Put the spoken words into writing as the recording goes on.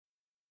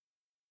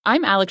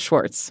I'm Alex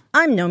Schwartz.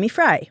 I'm Nomi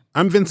Fry.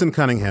 I'm Vincent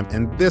Cunningham,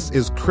 and this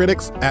is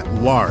Critics at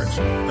Large,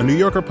 a New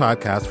Yorker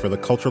podcast for the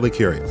culturally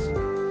curious.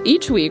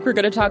 Each week, we're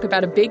going to talk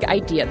about a big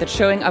idea that's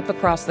showing up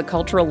across the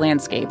cultural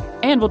landscape,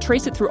 and we'll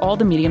trace it through all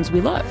the mediums we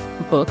love.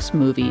 Books,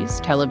 movies,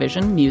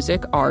 television,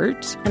 music,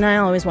 art. And I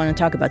always want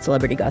to talk about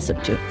celebrity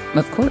gossip, too.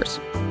 Of course.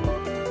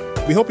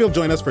 We hope you'll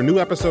join us for new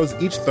episodes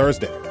each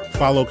Thursday.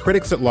 Follow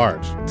Critics at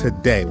Large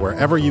today,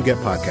 wherever you get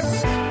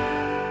podcasts.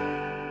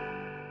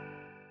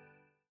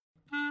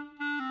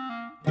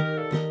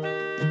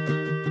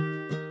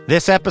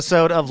 This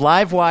episode of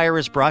Livewire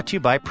is brought to you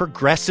by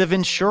Progressive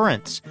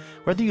Insurance.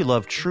 Whether you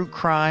love true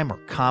crime or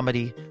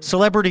comedy,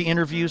 celebrity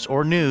interviews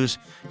or news,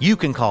 you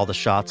can call the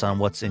shots on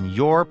what's in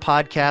your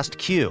podcast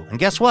queue. And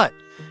guess what?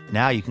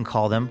 Now you can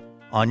call them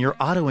on your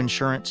auto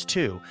insurance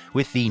too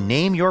with the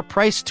Name Your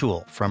Price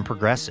tool from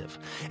Progressive.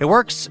 It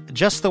works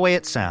just the way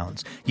it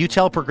sounds. You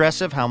tell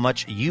Progressive how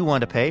much you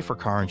want to pay for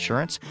car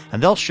insurance,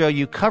 and they'll show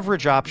you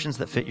coverage options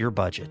that fit your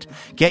budget.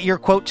 Get your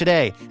quote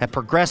today at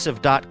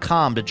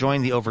Progressive.com to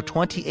join the over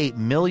 28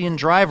 million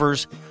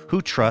drivers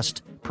who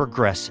trust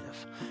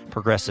Progressive.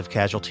 Progressive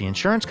Casualty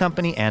Insurance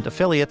Company and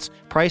affiliates.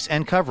 Price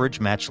and coverage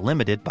match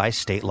limited by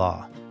state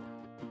law.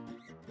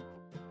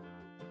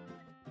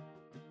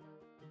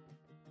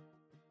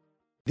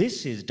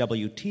 This is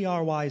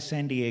WTRY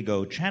San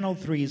Diego Channel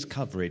 3's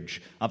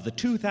coverage of the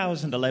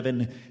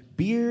 2011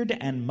 Beard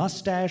and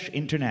Mustache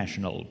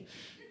International.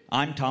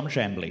 I'm Tom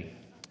Chambly.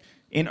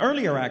 In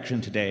earlier action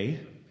today,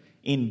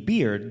 in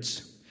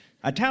beards,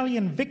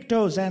 Italian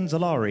Victor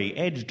Zanzalari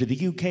edged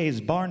the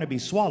UK's Barnaby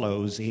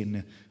Swallows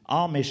in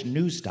Amish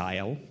new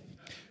style.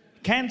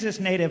 Kansas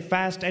native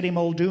Fast Eddie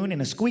Muldoon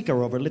in a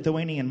squeaker over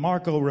Lithuanian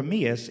Marco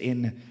Ramius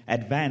in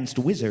Advanced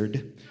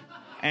Wizard.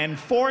 And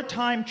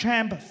four-time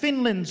champ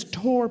Finland's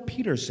Tor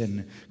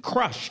Peterson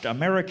crushed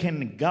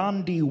American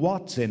Gandhi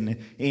Watson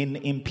in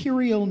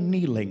Imperial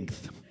Knee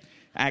Length.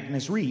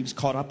 Agnes Reeves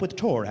caught up with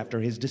Tor after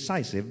his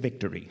decisive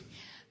victory.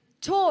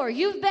 Tor,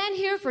 you've been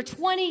here for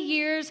 20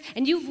 years,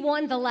 and you've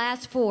won the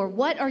last 4.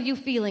 What are you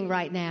feeling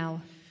right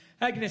now?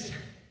 Agnes,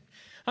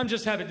 I'm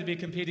just happy to be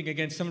competing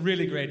against some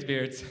really great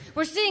beards.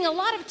 We're seeing a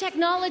lot of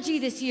technology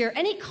this year.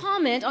 Any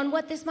comment on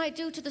what this might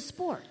do to the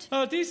sport?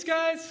 Oh, these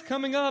guys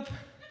coming up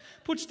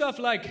put stuff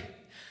like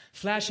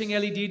flashing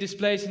LED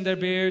displays in their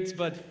beards,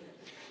 but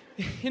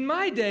in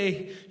my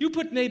day, you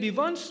put maybe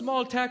one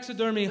small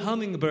taxidermy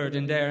hummingbird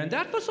in there, and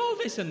that was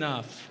always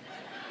enough.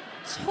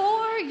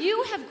 Tor,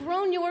 you have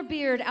grown your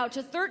beard out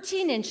to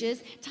 13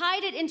 inches,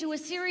 tied it into a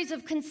series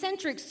of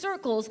concentric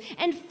circles,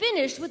 and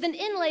finished with an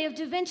inlay of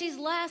Da Vinci's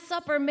Last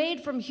Supper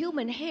made from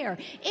human hair.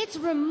 It's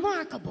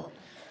remarkable.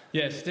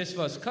 Yes, this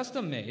was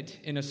custom made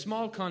in a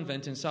small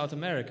convent in South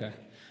America.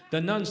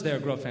 The nuns there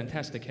grow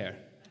fantastic hair.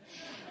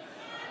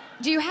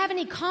 Do you have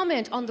any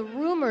comment on the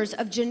rumors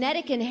of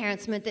genetic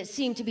enhancement that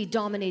seem to be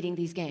dominating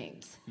these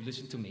games?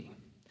 Listen to me.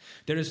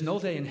 There is no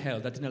way in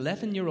hell that an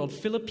 11-year-old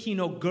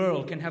Filipino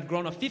girl can have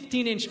grown a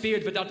 15-inch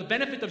beard without the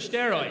benefit of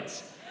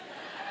steroids.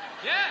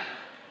 Yeah,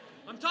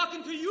 I'm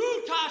talking to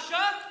you,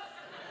 Tasha.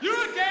 You're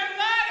a damn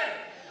liar.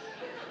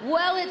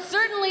 Well, it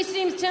certainly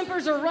seems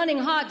tempers are running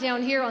hot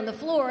down here on the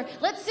floor.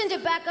 Let's send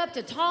it back up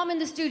to Tom in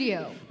the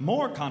studio.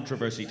 More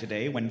controversy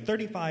today when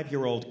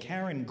 35-year-old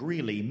Karen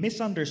Greeley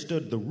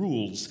misunderstood the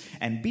rules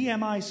and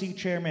BMIC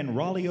chairman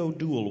Raleigh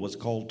O'Doul was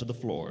called to the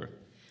floor.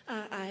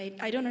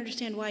 I don't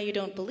understand why you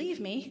don't believe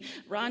me.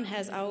 Ron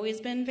has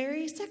always been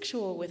very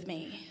sexual with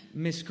me.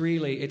 Miss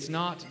Greeley, it's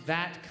not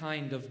that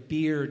kind of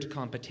beard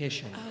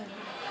competition. Oh.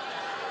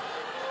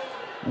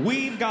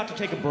 We've got to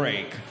take a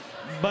break.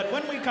 But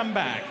when we come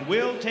back,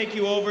 we'll take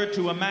you over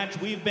to a match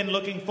we've been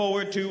looking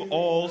forward to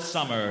all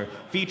summer,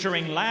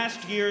 featuring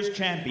last year's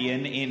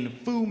champion in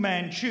Fu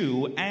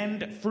Manchu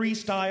and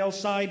freestyle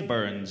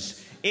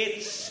sideburns.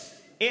 It's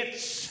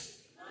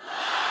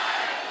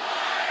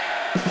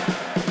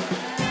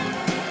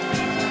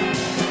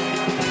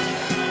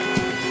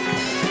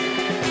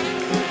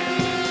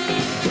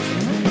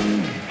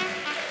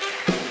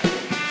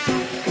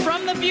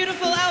From the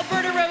beautiful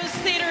Alberta Rose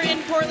Theater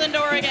in Portland,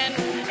 Oregon,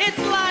 it's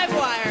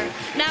Livewire,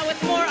 now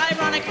with more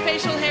ironic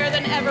facial hair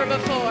than ever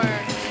before.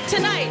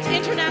 Tonight,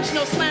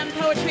 international slam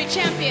poetry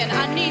champion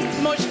Anis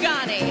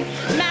Mojgani,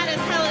 Mad as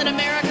Hell in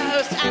America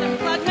host Adam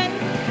Klugman,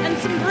 and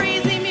some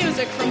breezy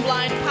music from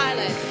Blind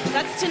Pilot.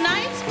 That's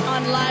tonight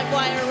on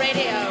Livewire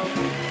Radio.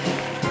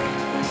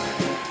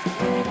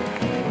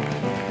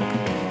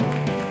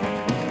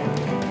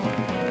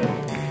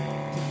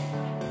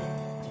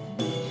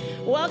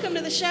 Welcome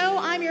to the show.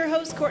 I'm your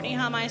host, Courtney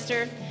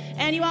Haumeister,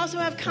 and you also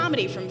have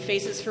comedy from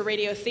Faces for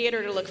Radio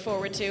Theater to look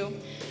forward to.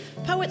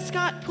 Poet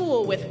Scott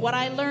Poole with What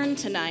I Learned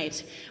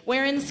Tonight,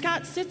 wherein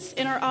Scott sits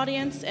in our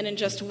audience and in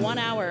just 1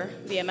 hour,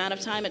 the amount of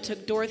time it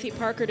took Dorothy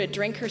Parker to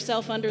drink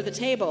herself under the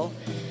table,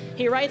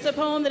 he writes a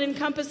poem that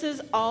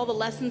encompasses all the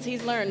lessons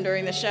he's learned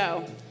during the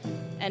show.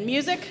 And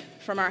music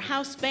from our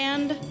house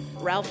band,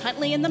 Ralph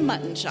Huntley and the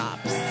Mutton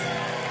Chops.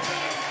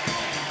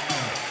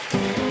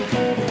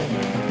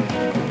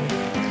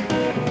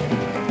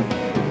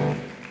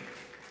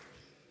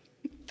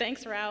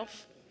 Thanks,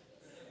 Ralph.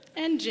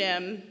 and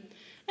Jim,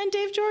 and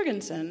Dave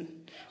Jorgensen,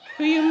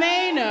 who you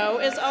may know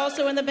is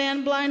also in the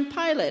band Blind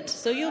Pilot,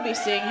 so you'll be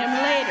seeing him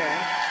later.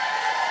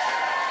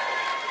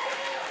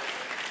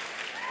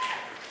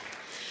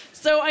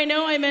 So I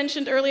know I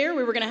mentioned earlier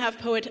we were going to have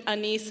poet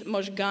Anis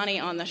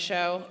Mojgani on the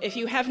show. If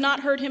you have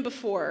not heard him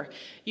before,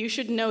 you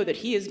should know that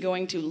he is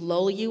going to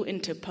lull you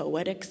into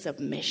poetic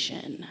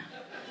submission.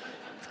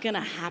 It's going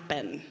to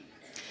happen.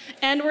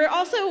 And we're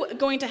also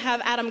going to have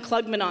Adam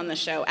Klugman on the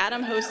show.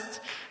 Adam hosts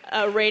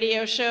a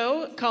radio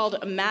show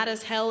called Mad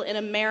as Hell in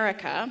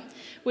America,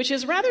 which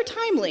is rather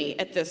timely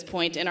at this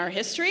point in our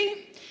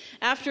history.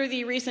 After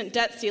the recent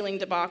debt ceiling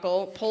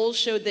debacle, polls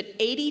showed that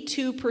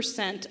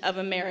 82% of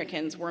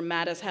Americans were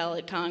mad as hell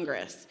at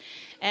Congress.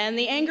 And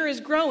the anger is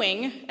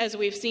growing as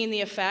we've seen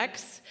the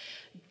effects: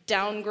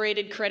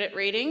 downgraded credit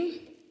rating,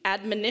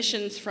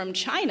 admonitions from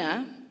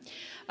China,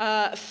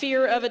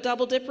 fear of a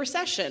double-dip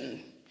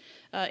recession.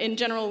 In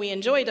general, we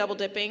enjoy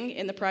double-dipping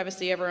in the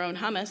privacy of our own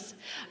hummus,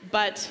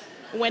 but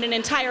when an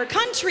entire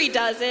country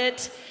does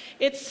it,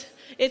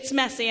 it's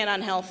messy and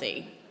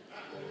unhealthy.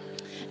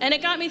 And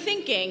it got me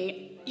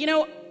thinking,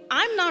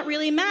 I'm not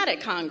really mad at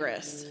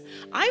Congress.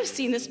 I've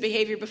seen this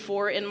behavior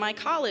before in my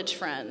college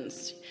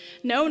friends.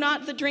 No,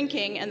 not the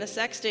drinking and the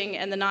sexting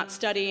and the not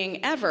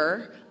studying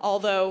ever,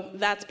 although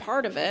that's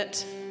part of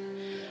it.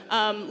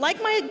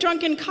 Like my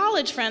drunken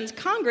college friends,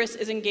 Congress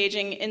is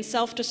engaging in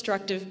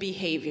self-destructive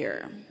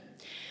behavior.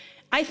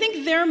 I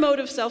think their mode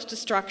of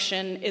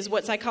self-destruction is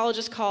what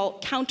psychologists call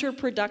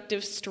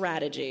counterproductive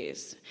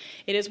strategies.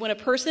 It is when a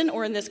person,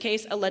 or in this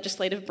case, a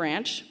legislative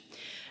branch,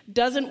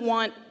 doesn't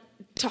want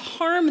to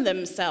harm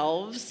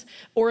themselves,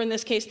 or in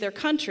this case, their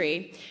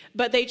country,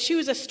 but they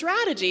choose a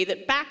strategy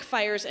that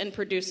backfires and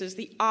produces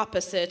the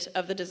opposite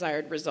of the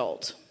desired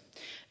result.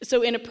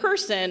 So in a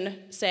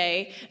person,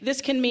 say,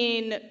 this can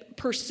mean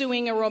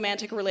pursuing a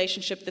romantic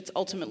relationship that's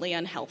ultimately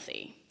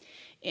unhealthy.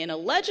 In a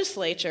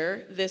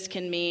legislature, this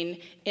can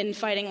mean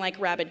infighting like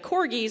rabid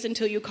corgis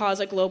until you cause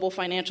a global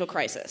financial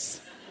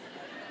crisis.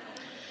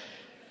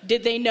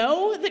 Did they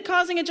know that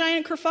causing a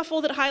giant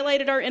kerfuffle that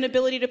highlighted our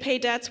inability to pay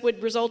debts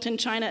would result in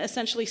China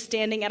essentially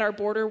standing at our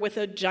border with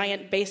a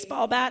giant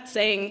baseball bat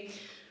saying,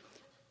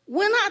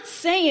 "We're not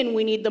saying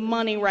we need the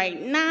money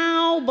right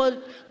now,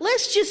 but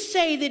let's just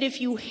say that if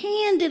you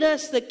handed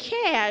us the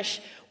cash,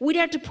 we'd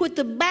have to put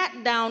the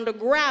bat down to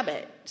grab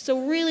it.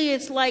 So really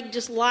it's like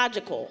just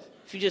logical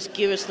if you just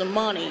give us the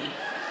money."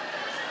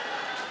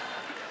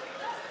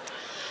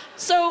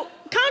 So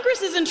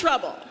Congress is in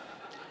trouble.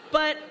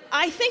 But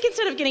I think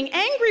instead of getting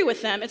angry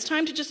with them, it's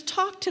time to just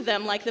talk to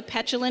them like the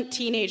petulant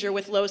teenager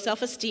with low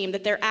self-esteem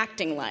that they're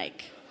acting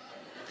like.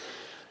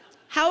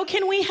 How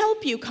can we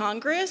help you,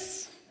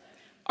 Congress?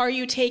 Are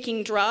you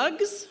taking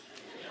drugs?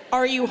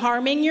 Are you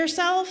harming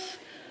yourself?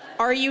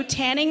 Are you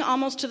tanning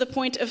almost to the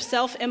point of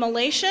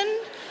self-immolation?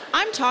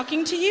 I'm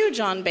talking to you,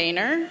 John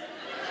Boehner.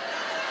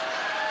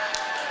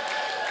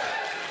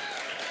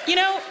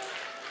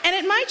 And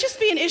it might just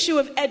be an issue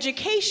of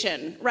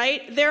education,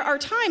 right? There are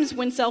times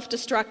when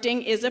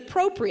self-destructing is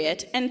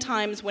appropriate and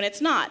times when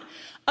it's not.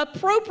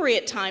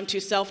 Appropriate time to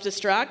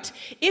self-destruct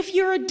if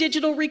you're a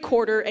digital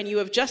recorder and you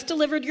have just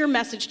delivered your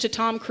message to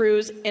Tom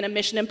Cruise in a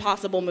Mission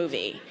Impossible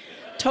movie.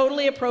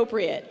 Totally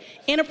appropriate.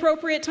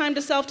 Inappropriate time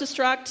to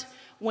self-destruct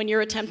when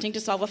you're attempting to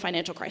solve a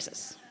financial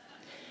crisis.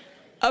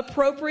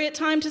 Appropriate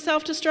time to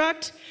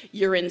self-destruct,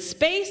 you're in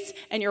space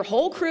and your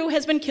whole crew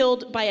has been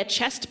killed by a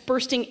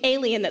chest-bursting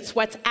alien that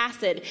sweats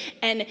acid.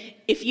 And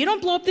if you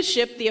don't blow up the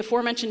ship, the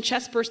aforementioned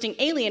chest-bursting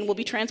alien will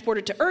be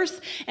transported to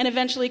Earth and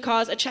eventually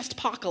cause a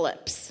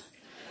chest-apocalypse.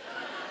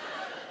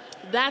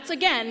 That's,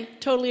 again,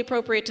 totally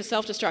appropriate to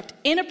self-destruct.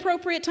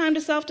 Inappropriate time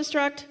to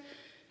self-destruct,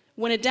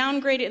 when a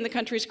downgrade in the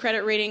country's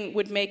credit rating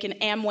would make an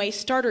Amway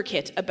starter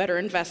kit a better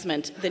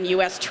investment than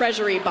U.S.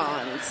 Treasury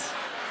bonds.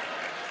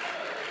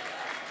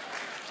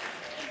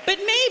 But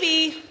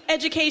maybe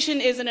education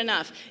isn't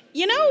enough.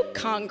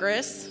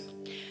 Congress,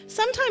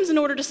 sometimes in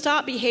order to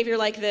stop behavior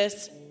like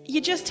this,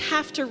 you just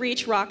have to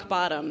reach rock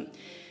bottom.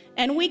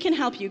 And we can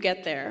help you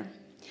get there.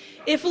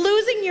 If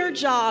losing your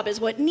job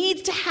is what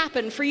needs to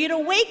happen for you to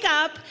wake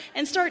up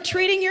and start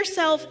treating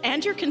yourself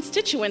and your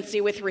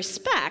constituency with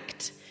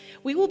respect,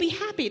 we will be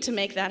happy to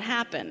make that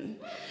happen.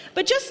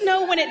 But just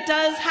know when it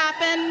does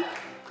happen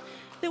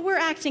that we're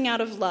acting out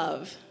of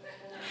love.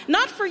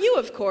 Not for you,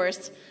 of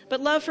course, but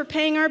love for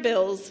paying our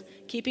bills,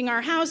 keeping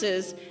our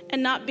houses,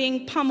 and not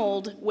being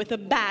pummeled with a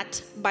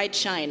bat by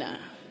China.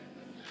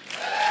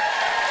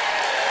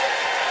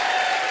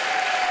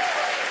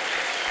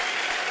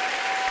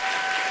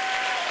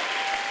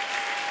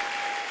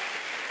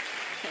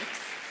 Thanks.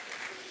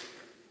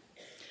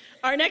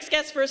 Our next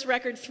guest's first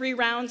record, 3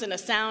 Rounds and a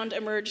Sound,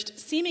 emerged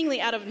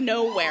seemingly out of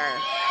nowhere.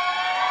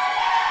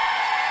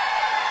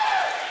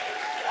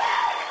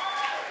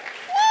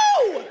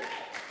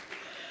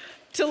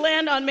 To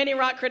land on many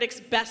rock critics'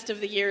 best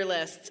of the year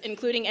lists,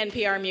 including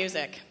NPR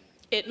Music.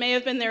 It may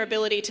have been their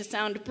ability to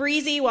sound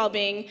breezy while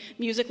being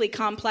musically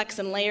complex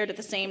and layered at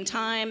the same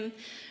time.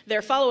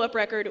 Their follow-up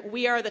record,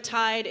 We Are the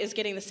Tide, is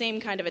getting the same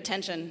kind of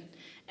attention.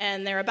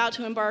 and they're about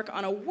to embark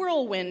on a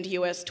whirlwind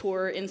U.S.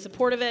 tour in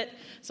support of it,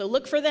 so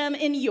look for them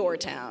in your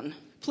town.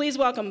 Please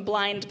welcome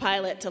Blind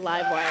Pilot to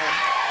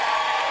Livewire.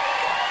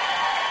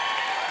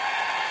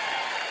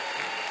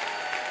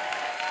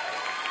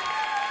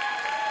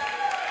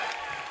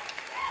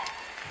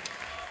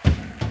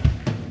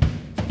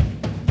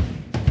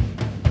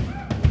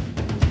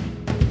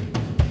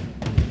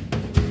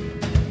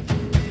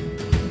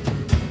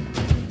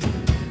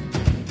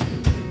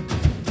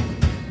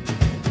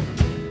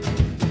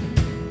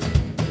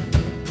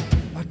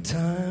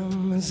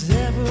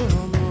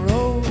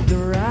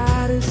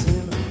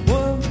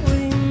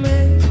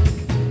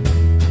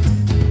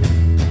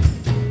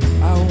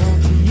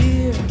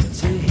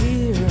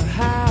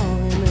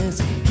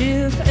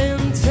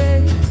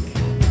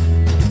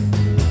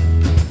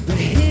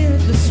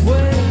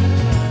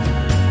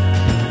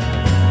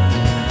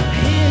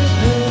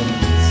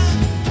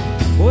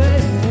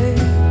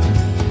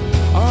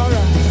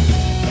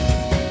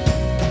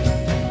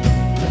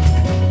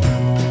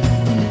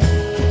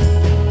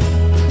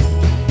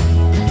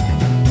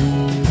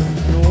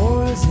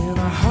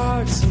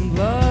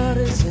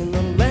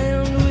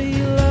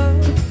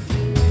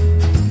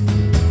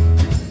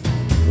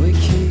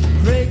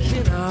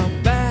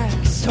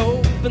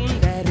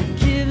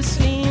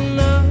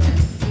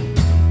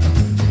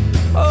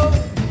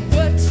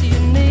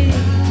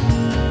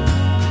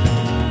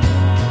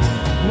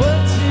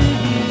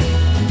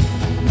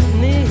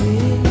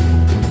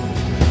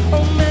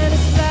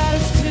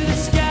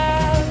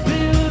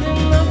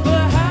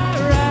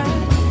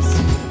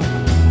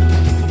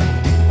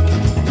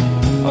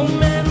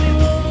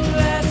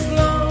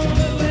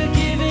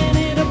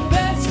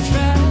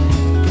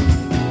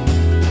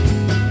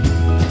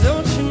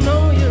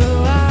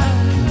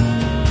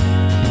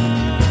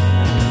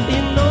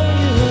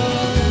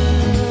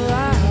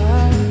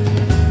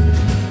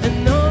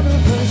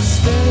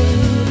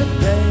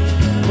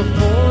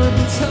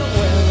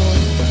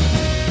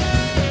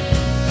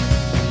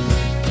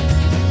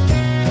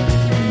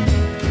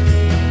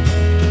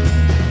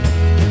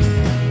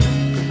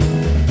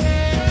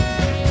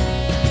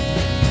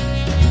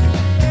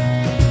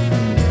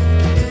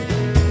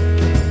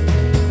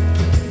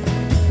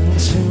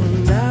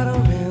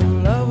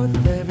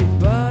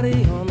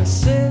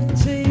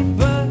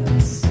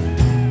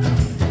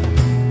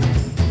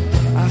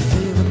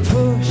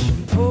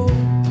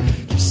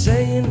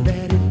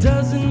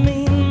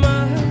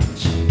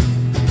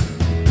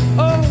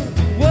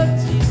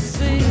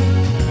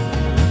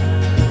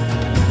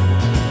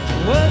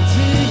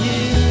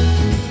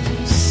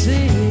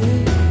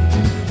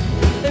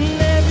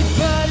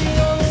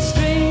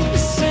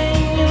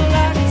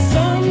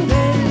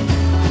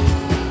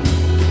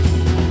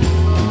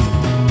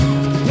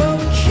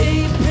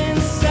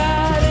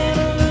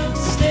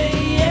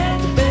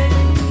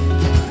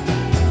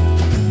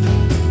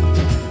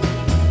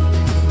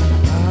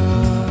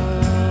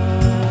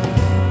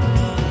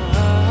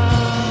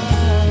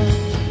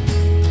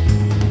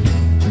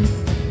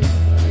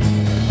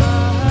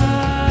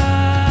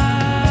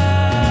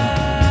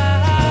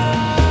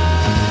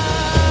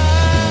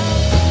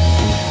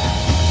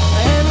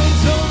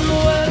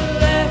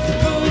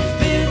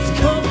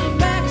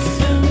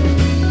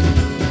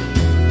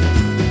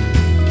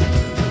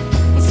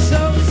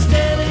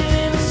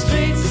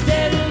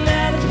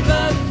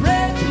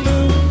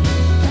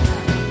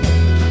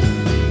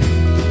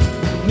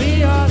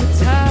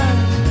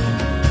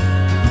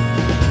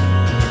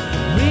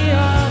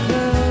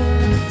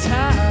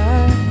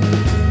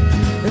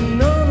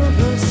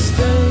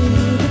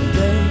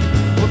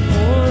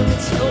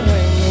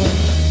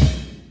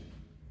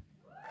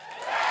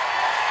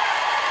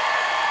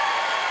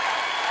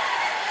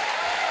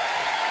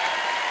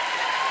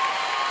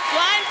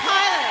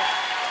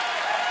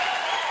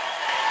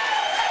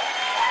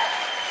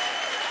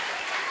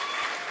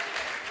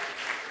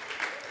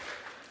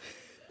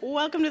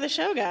 Welcome to the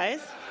show, guys.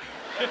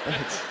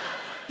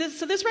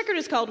 This record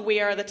is called We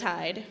Are the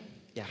Tide.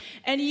 Yeah.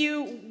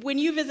 And when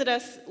you visited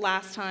us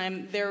last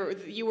time,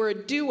 you were a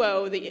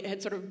duo that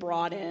had sort of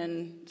brought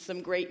in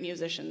some great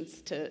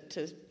musicians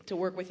to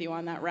work with you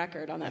on that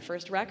record, on that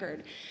first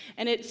record.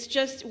 And it's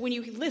just, when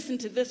you listen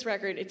to this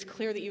record, it's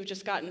clear that you've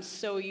just gotten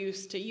so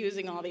used to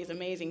using all these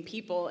amazing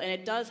people, and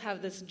it does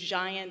have this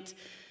giant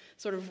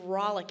sort of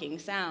rollicking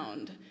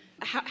sound.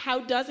 How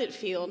does it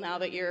feel now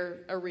that you're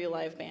a real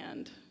live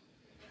band?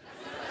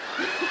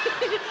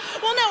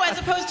 Well, no, as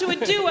opposed to a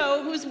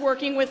duo who's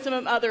working with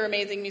some other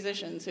amazing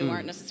musicians who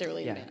aren't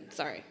necessarily in a band.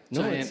 Sorry.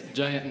 No,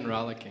 giant and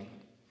rollicking.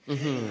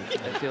 Mm-hmm.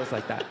 It feels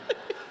like that.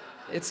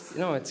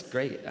 It's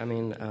great. I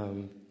mean,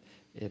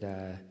 it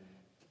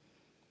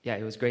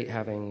was great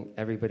having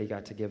everybody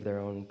got to give their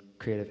own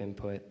creative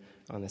input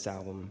on this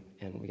album,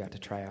 and we got to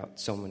try out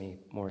so many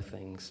more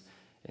things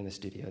in the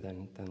studio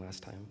than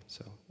last time.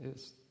 So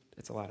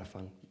it's a lot of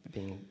fun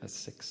being a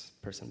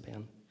 6-person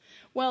band.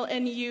 Well,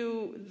 and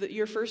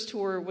your first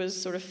tour was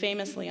sort of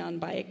famously on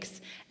bikes,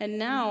 and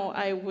now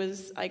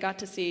I got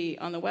to see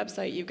on the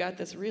website you've got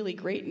this really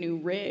great new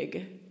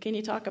rig. Can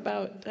you talk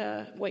about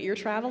what you're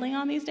traveling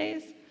on these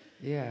days?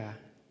 Yeah.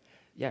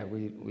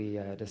 we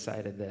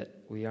decided that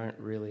we aren't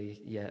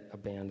really yet a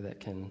band that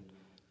can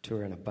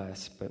tour in a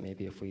bus, but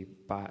maybe if we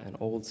bought an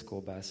old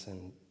school bus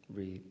and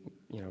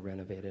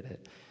renovated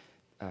it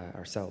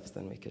ourselves,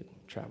 then we could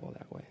travel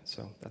that way.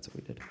 So that's what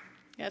we did.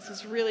 Yeah, it's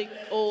this really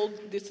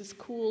old, this is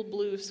cool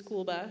blue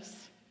school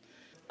bus.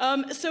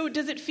 So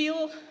does it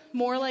feel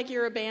more like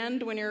you're a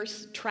band when you're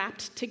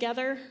trapped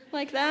together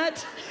like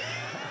that?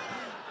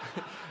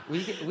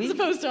 As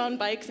opposed to on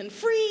bikes and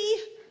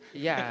free?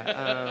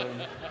 Yeah.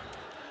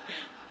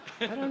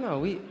 I don't know.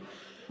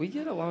 We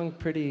get along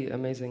pretty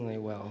amazingly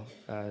well,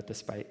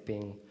 despite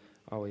being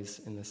always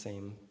in the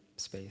same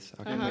space.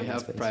 And we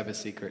have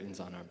privacy curtains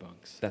on our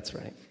bunks. That's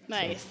right.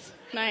 Nice.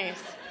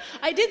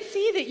 I did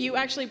see that you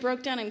actually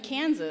broke down in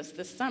Kansas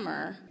this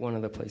summer. One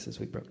of the places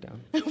we broke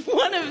down.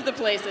 One of the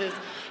places.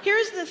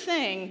 Here's the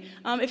thing.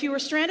 If you were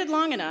stranded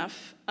long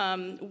enough,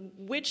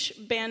 which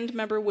band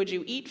member would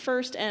you eat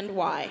first and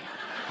why?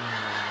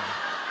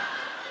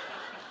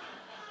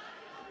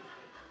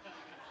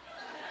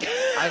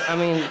 I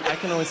mean, I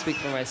can only speak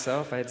for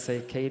myself. I'd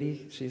say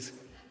Katie. She's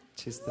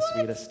the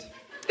sweetest.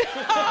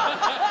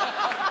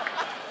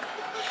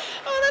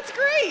 Oh, that's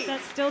great.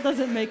 That still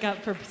doesn't make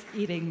up for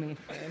eating me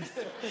first.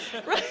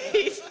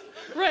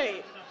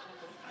 Right.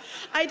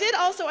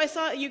 I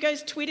saw you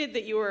guys tweeted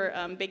that you were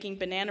baking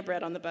banana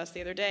bread on the bus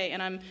the other day,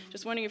 and I'm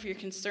just wondering if you're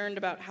concerned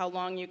about how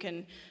long you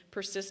can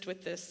persist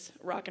with this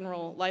rock and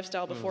roll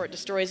lifestyle before it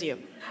destroys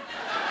you.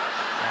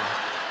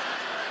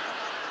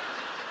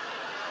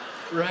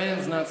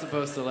 Ryan's not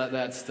supposed to let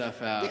that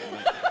stuff out.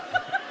 But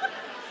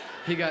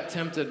he got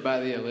tempted by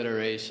the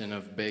alliteration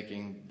of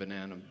baking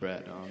banana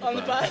bread on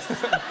the bus.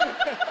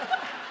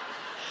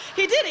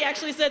 He did. He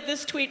actually said,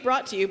 "This tweet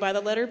brought to you by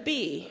the letter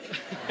B."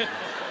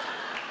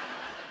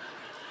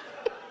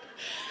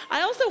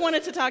 I also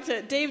wanted to talk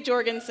to Dave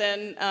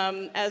Jorgensen.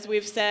 As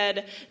we've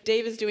said,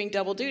 Dave is doing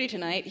double duty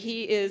tonight.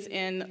 He is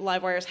in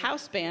Livewire's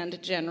house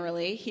band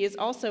generally. He is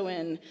also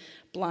in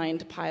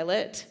Blind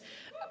Pilot.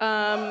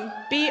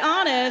 Be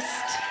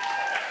honest.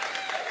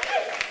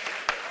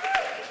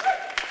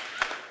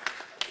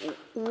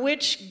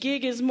 Which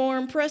gig is more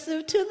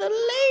impressive to the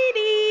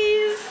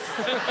ladies?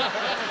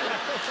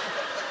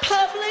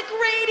 Public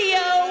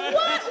radio.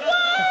 What?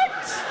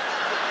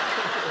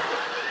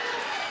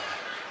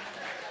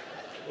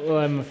 Well,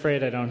 I'm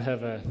afraid I don't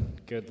have a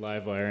good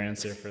Livewire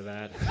answer for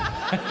that.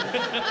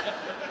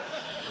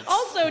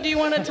 Also, do you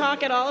want to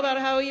talk at all about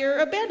how you're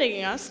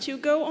abandoning us to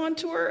go on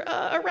tour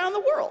around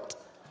the world?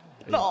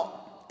 No.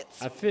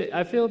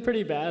 I feel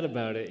pretty bad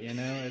about it,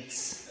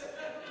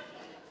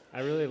 I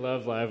really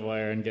love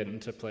Livewire and getting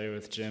to play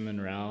with Jim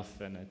and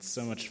Ralph, and it's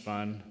so much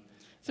fun.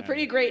 It's a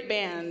pretty great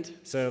band.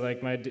 So,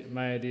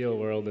 my ideal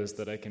world is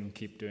that I can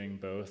keep doing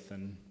both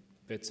and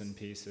bits and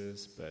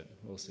pieces, but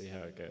we'll see how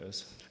it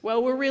goes.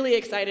 Well, we're really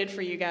excited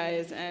for you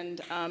guys,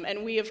 and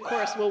we, of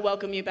course, will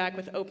welcome you back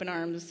with open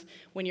arms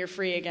when you're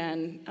free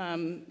again.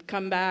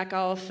 Come back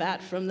all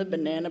fat from the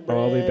banana bread.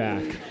 I'll be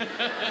back.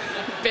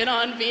 Been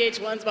on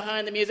VH1's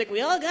Behind the Music.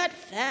 We all got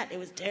fat. It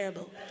was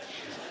terrible.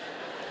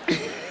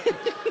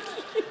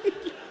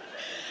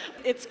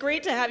 It's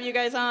great to have you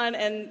guys on,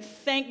 and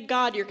thank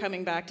God you're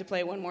coming back to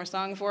play one more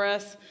song for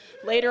us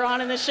later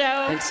on in the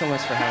show. Thanks so much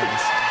for having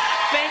us.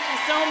 Thank you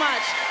so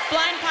much.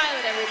 Blind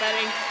Pilot,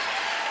 everybody.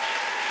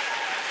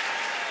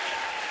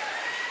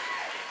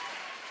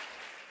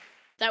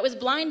 That was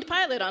Blind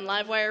Pilot on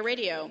Livewire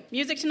Radio.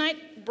 Music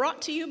tonight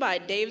brought to you by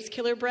Dave's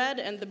Killer Bread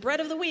and the bread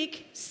of the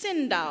week,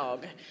 Sin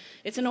Dog.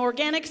 It's an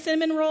organic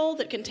cinnamon roll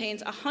that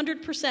contains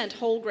 100%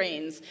 whole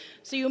grains,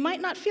 so you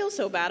might not feel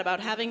so bad about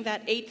having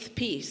that 8th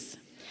piece.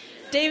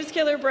 Dave's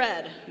Killer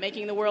Bread,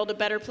 making the world a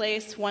better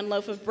place, one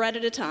loaf of bread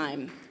at a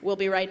time. We'll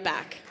be right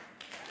back.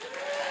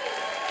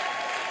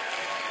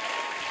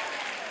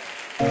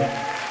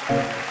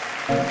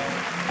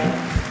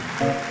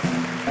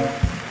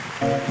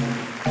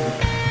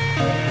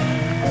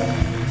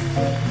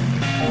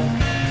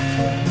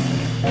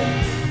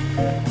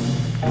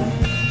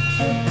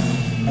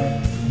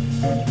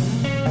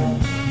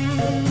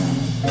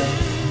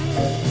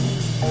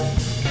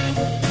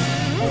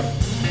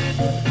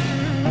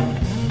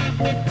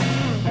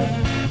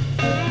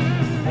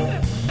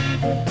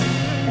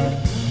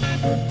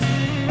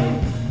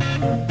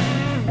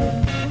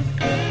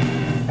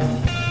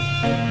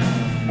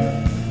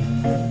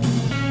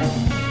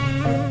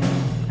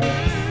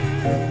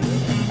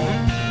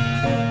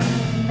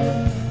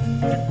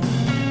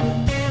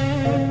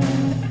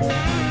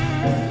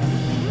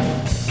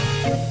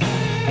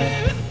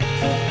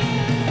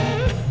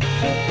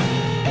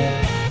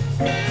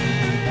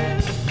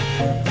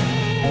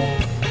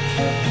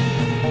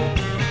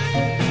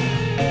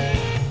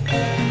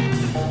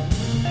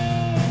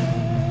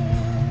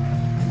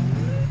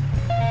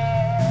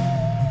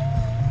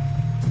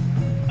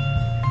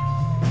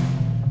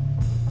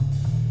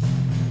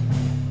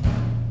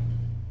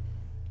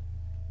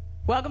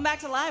 Welcome back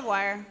to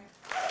Livewire.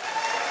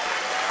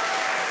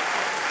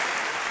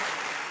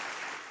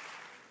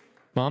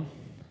 Mom?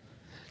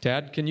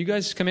 Dad, can you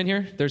guys come in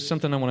here? There's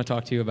something I want to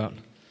talk to you about.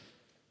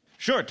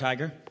 Sure,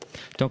 Tiger.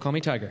 Don't call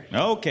me Tiger.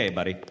 Okay,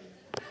 buddy.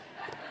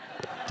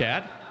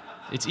 Dad,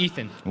 it's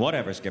Ethan.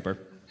 Whatever, Skipper.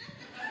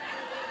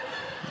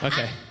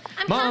 Okay.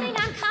 I'm Mom.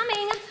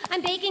 coming.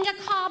 I'm baking a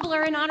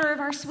cobbler in honor of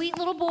our sweet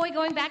little boy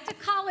going back to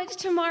college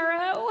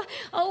tomorrow.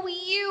 Oh,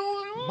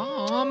 you...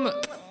 Mom.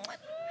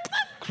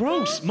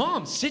 Gross.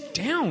 Mom, sit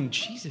down.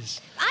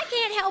 Jesus. I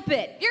can't help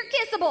it. You're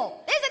kissable.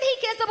 Isn't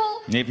he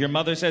kissable? If your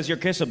mother says you're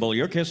kissable,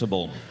 you're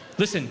kissable.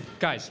 Listen,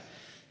 guys.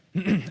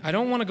 I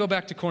don't want to go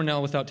back to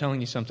Cornell without telling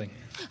you something.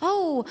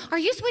 Oh, are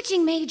you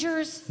switching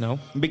majors? No.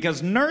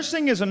 Because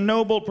nursing is a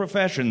noble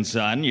profession,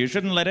 son. You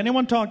shouldn't let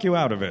anyone talk you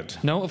out of it.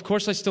 No, of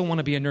course I still want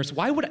to be a nurse.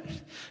 Why would I?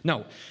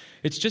 No,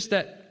 it's just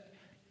that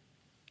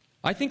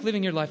I think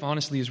living your life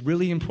honestly is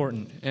really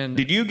important. And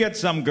did you get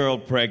some girl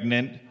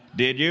pregnant?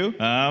 Did you?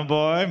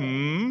 Boy?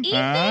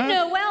 Ethan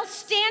Noel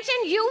Stanton,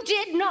 you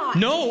did not.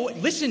 No,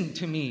 listen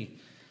to me.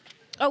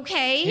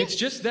 Okay. It's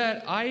just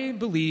that I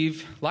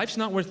believe life's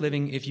not worth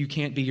living if you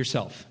can't be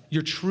yourself.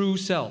 Your true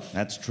self.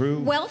 That's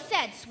true. Well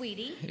said,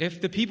 sweetie. If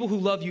the people who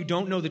love you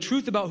don't know the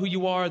truth about who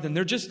you are, then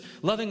they're just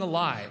loving a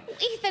lie.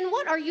 Ethan,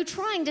 what are you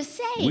trying to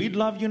say? We'd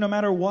love you no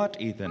matter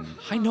what, Ethan.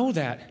 I know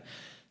that.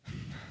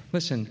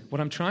 Listen, what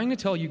I'm trying to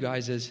tell you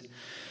guys is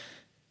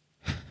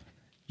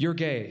you're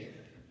gay.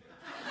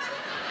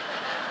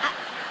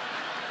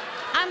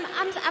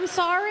 I'm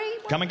sorry?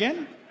 Come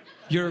again?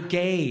 You're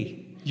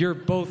gay. You're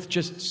both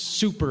just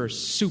super,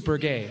 super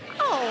gay.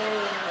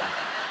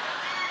 Oh.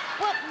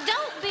 Well,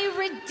 don't be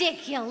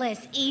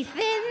ridiculous,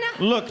 Ethan.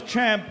 Look,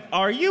 champ,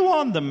 are you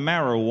on the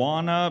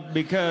marijuana?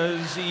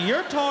 Because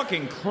you're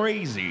talking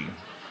crazy.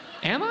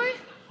 Am I?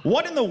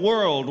 What in the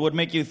world would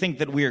make you think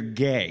that we're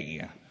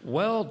gay?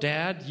 Well,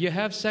 Dad, you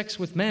have sex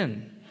with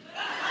men.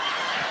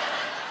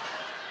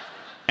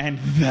 And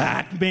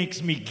that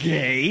makes me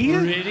gay?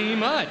 Pretty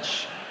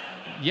much.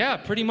 Yeah,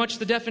 pretty much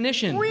the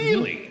definition.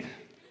 Really?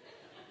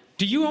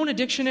 Do you own a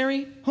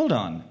dictionary? Hold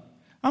on.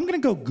 I'm gonna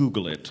go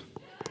Google it.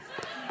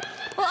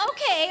 Well,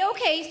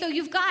 okay, so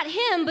you've got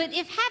him, but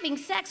if having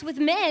sex with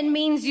men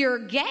means you're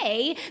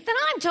gay, then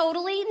I'm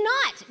totally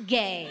not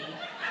gay.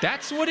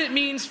 That's what it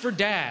means for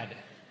Dad.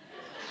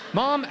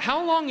 Mom,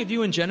 how long have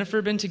you and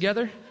Jennifer been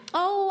together?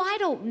 Oh, I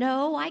don't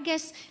know. I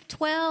guess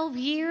 12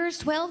 years,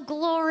 12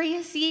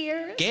 glorious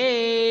years.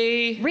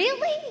 Gay.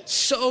 Really?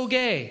 So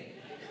gay.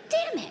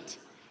 Damn it.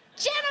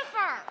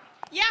 Jennifer!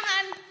 Yeah,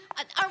 hun?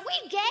 Are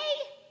we gay?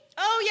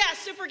 Oh, yeah,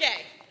 super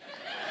gay.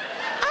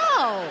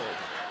 Oh.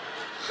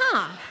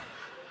 Huh.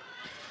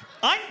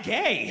 I'm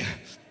gay.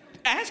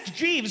 Ask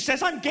Jeeves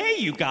says I'm gay,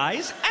 you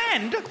guys.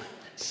 And,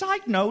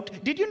 side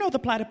note, did you know the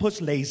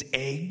platypus lays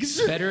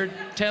eggs? Better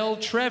tell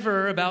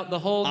Trevor about the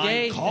whole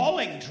gay... I'm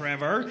calling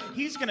Trevor.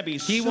 He's gonna be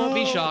He won't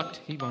be shocked.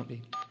 He won't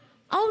be.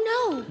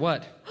 Oh, no.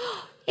 What?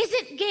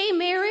 Isn't gay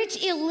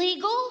marriage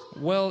illegal?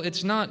 Well,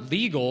 it's not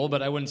legal,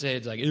 but I wouldn't say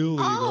it's like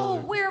illegal. Oh,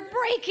 we're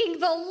breaking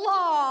the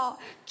law.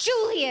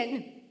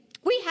 Julian,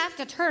 we have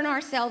to turn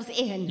ourselves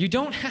in. You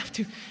don't have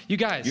to. You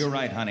guys. You're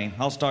right, honey.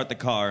 I'll start the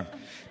car.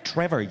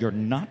 Trevor, you're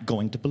not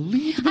going to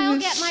believe this. I'll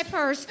get my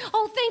purse.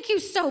 Oh, thank you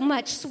so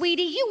much,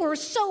 sweetie. You were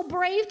so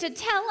brave to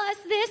tell us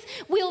this.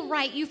 We'll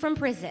write you from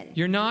prison.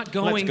 You're not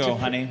going to... Let's go,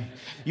 honey.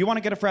 You want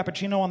to get a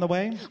Frappuccino on the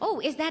way?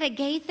 Oh, is that a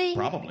gay thing?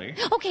 Probably.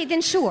 Okay,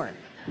 then sure.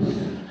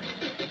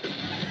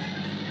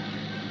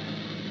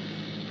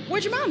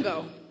 Where'd your mom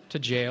go? To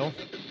jail.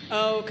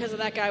 Oh, because of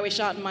that guy we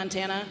shot in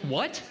Montana?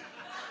 What?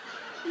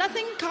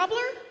 Nothing, cobbler?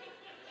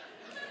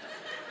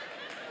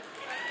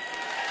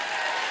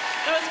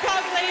 That was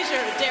Paul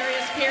Glazier,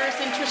 Darius Pierce,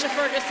 and Trisha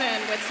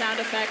Ferguson with sound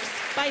effects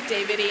by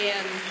David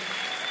Ian.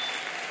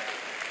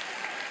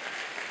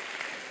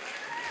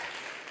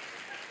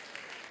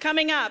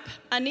 Coming up,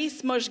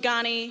 Anis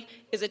Mojgani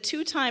is a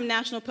two-time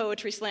National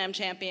Poetry Slam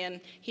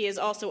champion. He is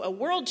also a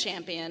world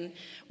champion,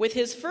 with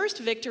his first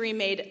victory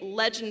made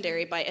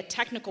legendary by a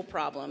technical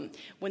problem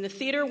when the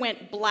theater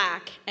went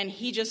black and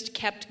he just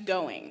kept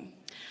going.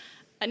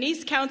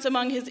 Anis counts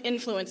among his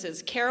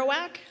influences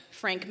Kerouac,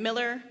 Frank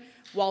Miller,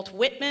 Walt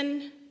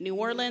Whitman, New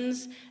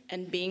Orleans,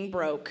 and Being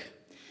Broke.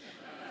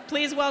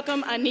 Please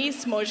welcome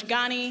Anis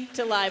Mojgani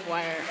to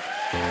Livewire.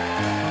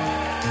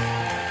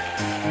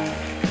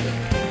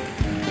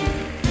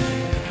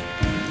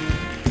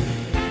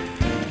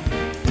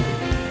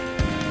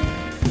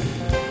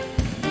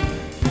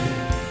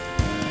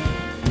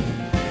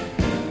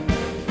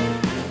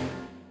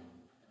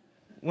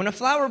 When a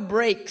flower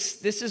breaks,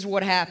 this is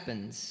what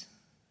happens.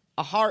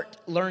 A heart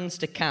learns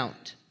to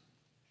count.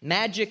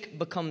 Magic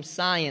becomes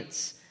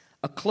science.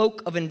 A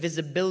cloak of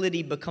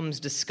invisibility becomes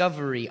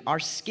discovery. Our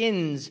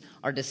skins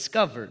are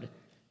discovered.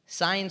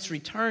 Science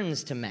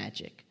returns to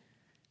magic.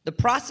 The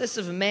process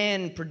of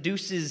man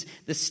produces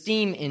the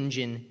steam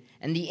engine,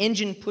 and the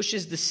engine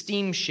pushes the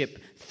steamship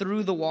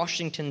through the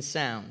Washington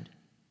Sound.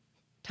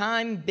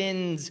 Time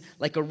bends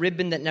like a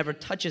ribbon that never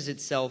touches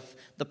itself.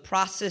 The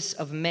process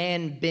of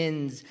man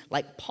bends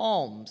like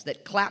palms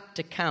that clap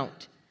to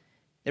count.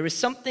 There is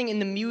something in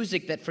the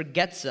music that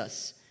forgets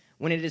us.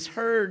 When it is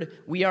heard,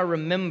 we are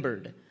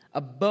remembered. A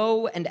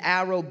bow and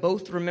arrow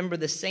both remember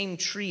the same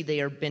tree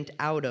they are bent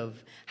out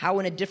of, how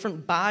in a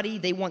different body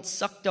they once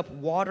sucked up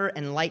water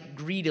and light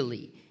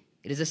greedily.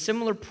 It is a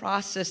similar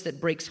process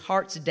that breaks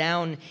hearts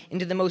down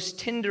into the most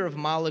tender of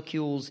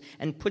molecules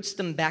and puts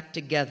them back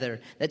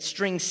together, that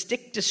string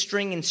stick to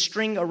string and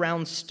string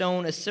around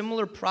stone, a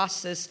similar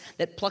process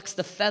that plucks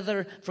the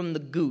feather from the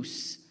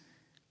goose.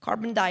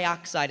 Carbon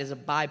dioxide is a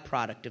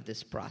byproduct of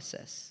this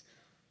process.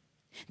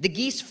 The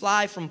geese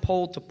fly from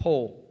pole to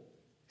pole.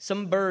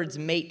 Some birds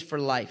mate for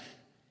life.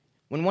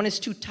 When one is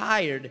too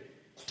tired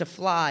to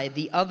fly,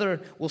 the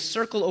other will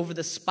circle over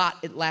the spot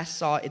it last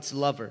saw its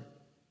lover.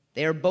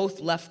 They are both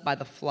left by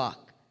the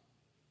flock.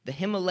 The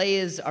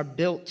Himalayas are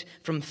built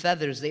from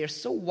feathers. They are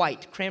so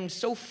white, crammed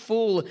so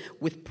full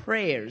with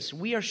prayers.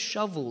 We are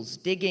shovels,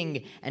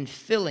 digging and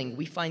filling.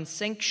 We find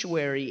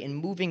sanctuary in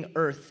moving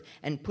earth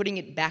and putting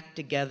it back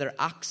together.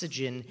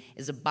 Oxygen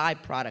is a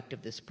byproduct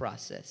of this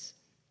process.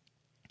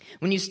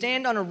 When you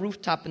stand on a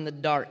rooftop in the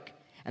dark,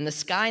 and the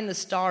sky and the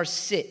stars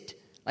sit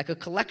like a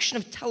collection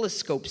of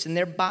telescopes, and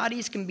their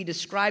bodies can be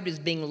described as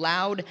being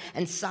loud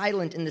and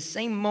silent in the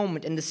same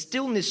moment, and the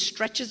stillness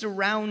stretches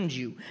around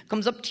you,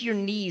 comes up to your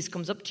knees,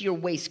 comes up to your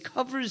waist,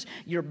 covers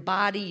your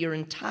body, your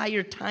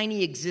entire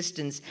tiny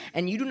existence,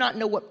 and you do not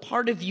know what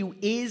part of you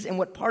is and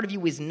what part of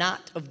you is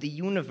not of the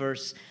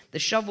universe. The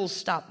shovels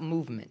stop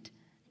movement.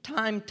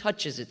 Time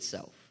touches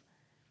itself.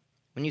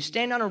 When you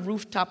stand on a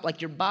rooftop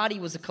like your body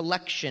was a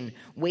collection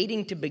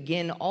waiting to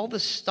begin, all the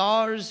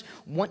stars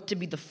want to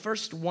be the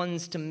first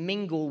ones to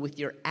mingle with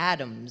your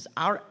atoms.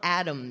 Our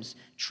atoms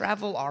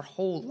travel our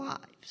whole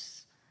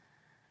lives.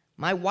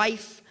 My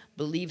wife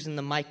believes in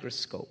the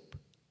microscope,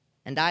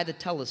 and I the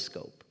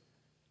telescope.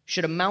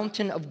 Should a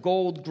mountain of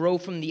gold grow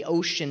from the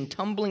ocean,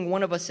 tumbling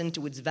one of us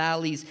into its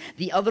valleys,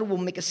 the other will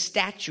make a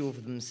statue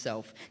of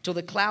themselves till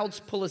the clouds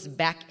pull us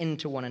back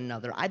into one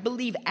another. I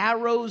believe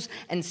arrows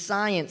and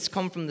science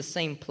come from the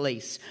same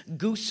place.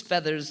 Goose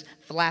feathers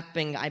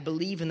flapping. I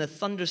believe in the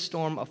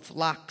thunderstorm of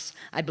flocks.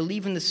 I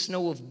believe in the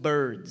snow of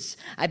birds.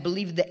 I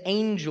believe the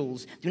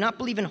angels do not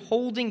believe in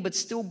holding, but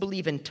still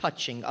believe in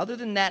touching. Other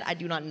than that, I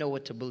do not know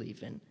what to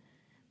believe in.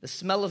 The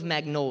smell of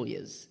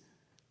magnolias,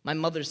 my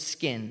mother's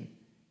skin,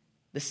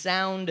 the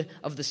sound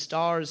of the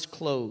stars'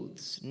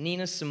 clothes,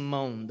 Nina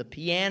Simone, the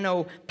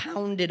piano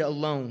pounded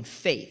alone,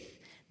 faith.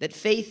 That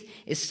faith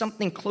is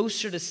something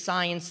closer to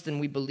science than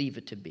we believe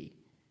it to be.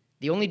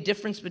 The only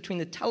difference between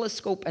the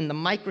telescope and the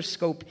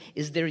microscope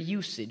is their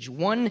usage.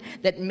 One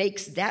that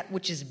makes that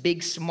which is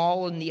big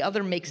small, and the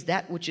other makes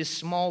that which is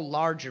small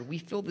larger. We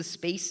fill the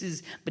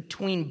spaces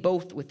between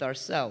both with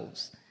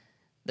ourselves.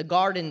 The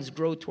gardens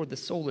grow toward the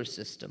solar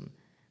system.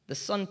 The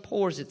sun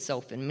pours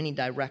itself in many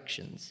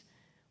directions.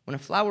 When a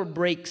flower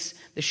breaks,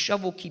 the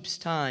shovel keeps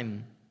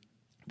time.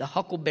 The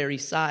huckleberry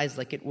sighs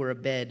like it were a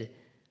bed.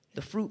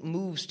 The fruit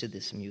moves to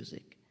this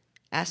music,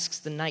 asks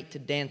the night to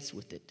dance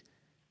with it.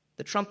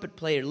 The trumpet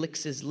player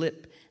licks his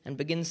lip and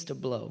begins to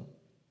blow.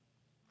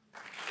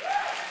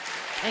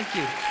 Thank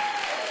you.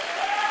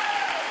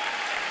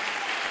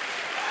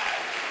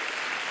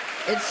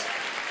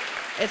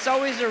 It's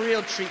always a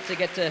real treat to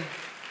get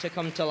to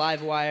come to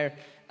Livewire.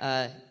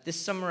 This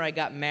summer I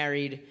got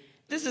married.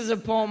 This is a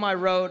poem I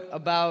wrote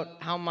about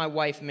how my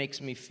wife makes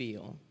me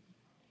feel.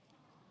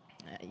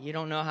 You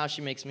don't know how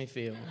she makes me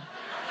feel.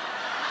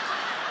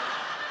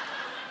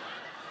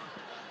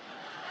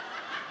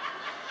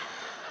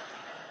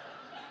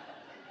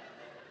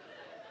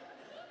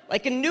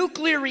 Like a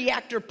nuclear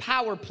reactor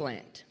power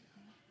plant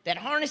that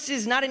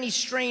harnesses not any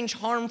strange,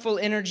 harmful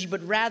energy,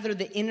 but rather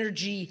the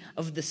energy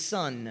of the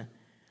sun,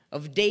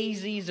 of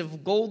daisies,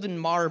 of golden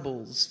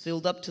marbles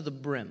filled up to the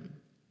brim.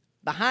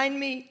 Behind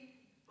me,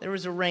 there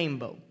is a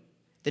rainbow.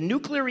 The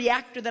nuclear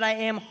reactor that I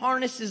am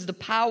harnesses the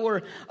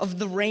power of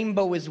the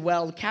rainbow as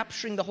well,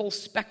 capturing the whole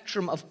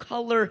spectrum of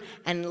color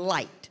and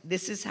light.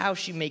 This is how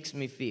she makes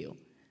me feel.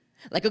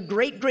 Like a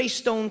great gray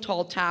stone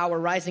tall tower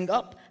rising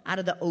up out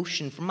of the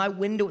ocean. From my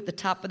window at the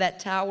top of that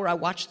tower, I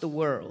watch the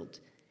world.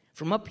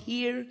 From up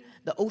here,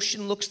 the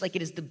ocean looks like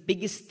it is the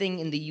biggest thing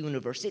in the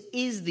universe. It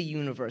is the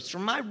universe.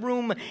 From my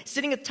room,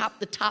 sitting atop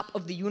the top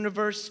of the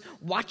universe,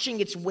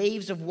 watching its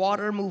waves of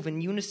water move in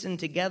unison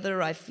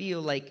together, I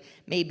feel like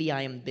maybe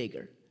I am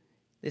bigger.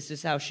 This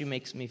is how she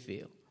makes me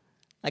feel.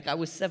 Like I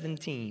was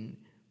 17,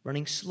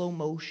 running slow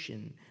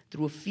motion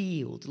through a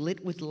field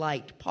lit with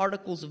light,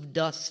 particles of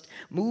dust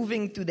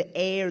moving through the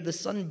air. The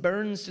sun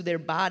burns through their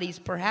bodies.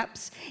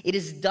 Perhaps it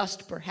is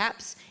dust.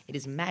 Perhaps it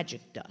is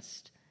magic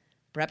dust.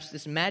 Perhaps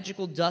this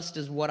magical dust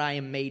is what I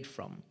am made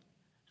from.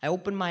 I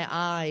open my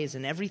eyes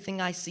and everything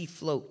I see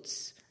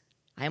floats.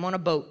 I am on a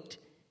boat.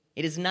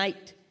 It is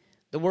night.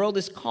 The world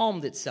has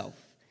calmed itself,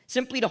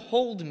 simply to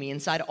hold me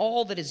inside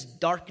all that is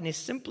darkness,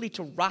 simply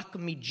to rock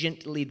me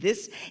gently.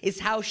 This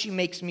is how she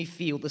makes me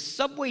feel. The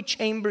subway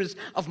chambers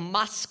of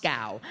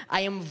Moscow.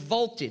 I am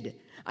vaulted.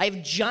 I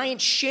have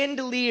giant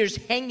chandeliers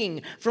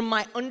hanging from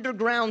my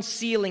underground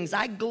ceilings.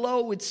 I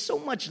glow with so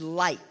much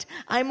light.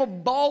 I am a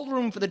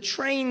ballroom for the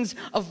trains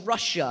of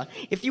Russia.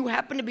 If you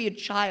happen to be a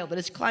child that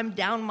has climbed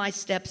down my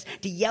steps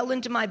to yell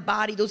into my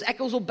body, those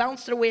echoes will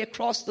bounce their way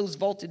across those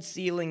vaulted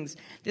ceilings.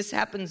 This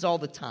happens all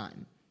the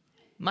time.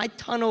 My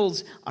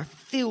tunnels are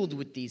filled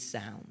with these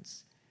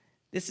sounds.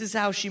 This is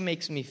how she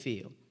makes me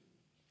feel.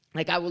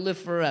 Like I will live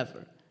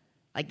forever.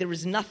 Like there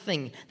is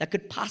nothing that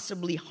could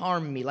possibly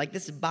harm me. Like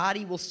this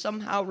body will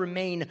somehow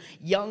remain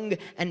young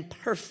and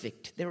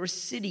perfect. There are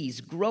cities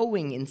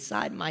growing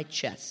inside my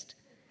chest.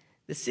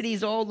 The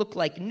cities all look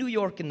like New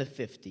York in the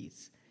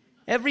 50s.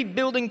 Every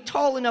building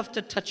tall enough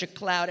to touch a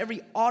cloud.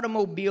 Every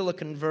automobile a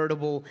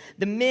convertible.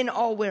 The men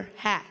all wear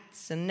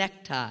hats and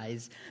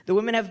neckties. The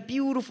women have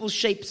beautiful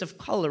shapes of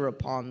color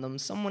upon them.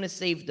 Someone has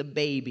saved a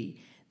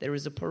baby. There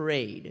is a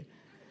parade.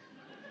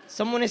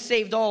 Someone has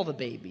saved all the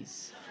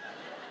babies.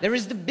 There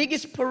is the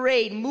biggest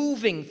parade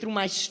moving through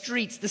my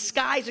streets. The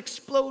skies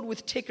explode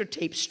with ticker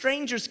tape.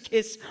 Strangers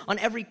kiss on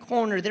every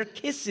corner. Their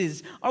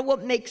kisses are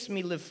what makes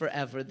me live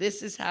forever.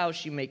 This is how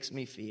she makes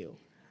me feel.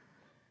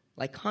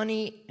 Like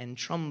honey and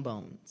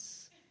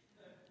trombones.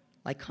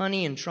 Like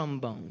honey and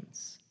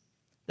trombones.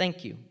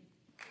 Thank you.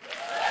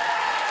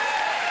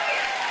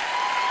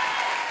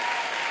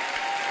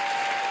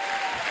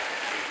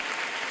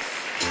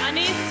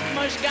 Anis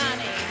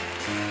Mojgani.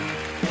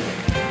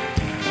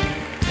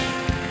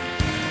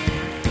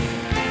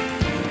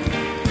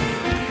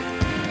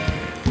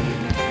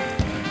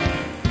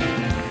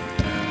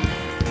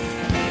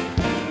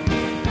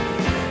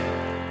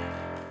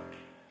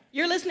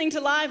 You're listening to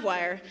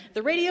Livewire,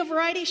 the radio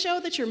variety show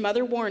that your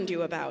mother warned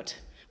you about.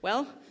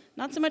 Well,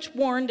 not so much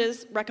warned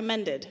as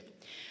recommended.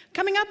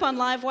 Coming up on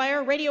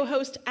Livewire, radio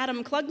host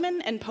Adam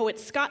Klugman and poet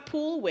Scott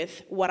Poole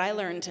with What I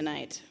Learned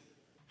Tonight.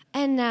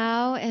 And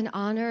now, in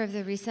honor of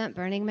the recent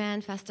Burning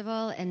Man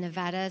festival in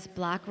Nevada's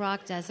Black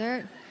Rock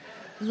Desert,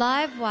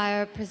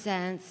 Livewire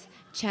presents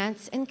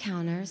Chance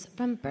Encounters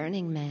from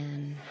Burning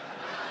Man.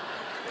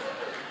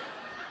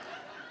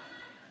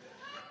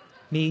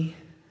 Me,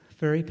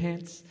 furry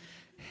pants,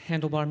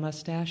 handlebar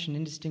mustache, and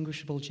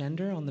indistinguishable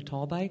gender on the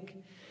tall bike.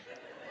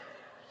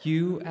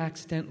 You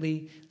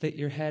accidentally lit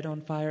your head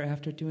on fire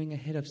after doing a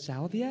hit of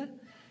salvia?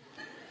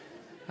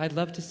 I'd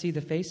love to see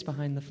the face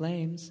behind the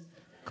flames.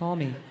 Call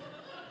me.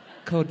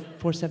 Code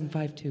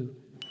 4752.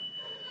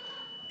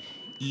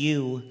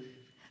 You,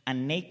 a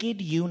naked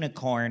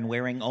unicorn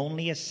wearing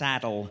only a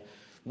saddle,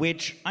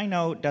 which I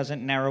know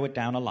doesn't narrow it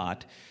down a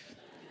lot.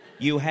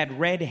 You had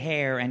red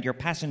hair and your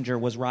passenger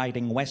was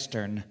riding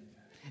Western.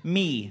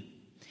 Me,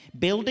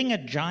 building a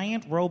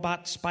giant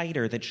robot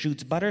spider that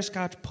shoots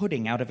butterscotch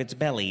pudding out of its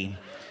belly.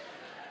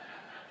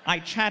 I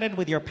chatted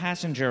with your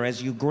passenger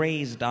as you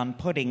grazed on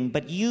pudding,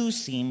 but you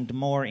seemed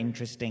more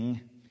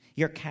interesting.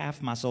 Your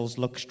calf muscles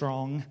look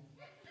strong.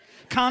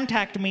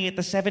 Contact me at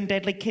the 7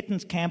 Deadly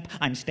Kittens camp.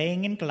 I'm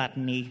staying in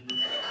Gluttony.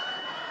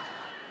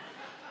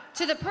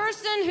 To the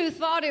person who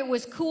thought it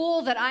was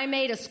cool that I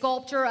made a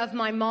sculpture of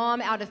my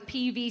mom out of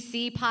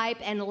PVC pipe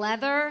and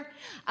leather,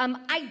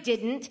 I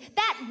didn't.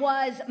 That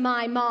was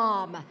my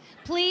mom.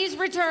 Please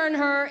return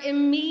her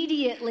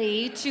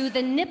immediately to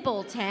the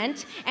nipple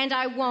tent, and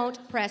I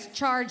won't press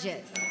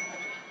charges.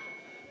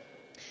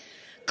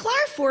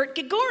 Clarfort,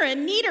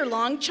 Gigoran,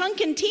 Niederlong,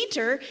 Chunkin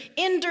Teeter,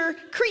 Inder,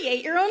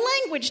 Create Your Own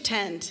Language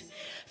Tent.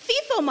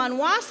 FIFO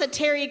Manwasa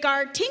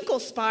Terrigar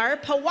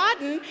Tinklespar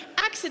Pawadden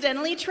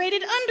accidentally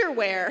traded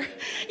underwear.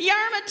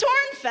 Yarma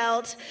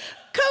Tornfelt,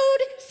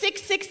 code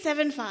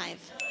 6675.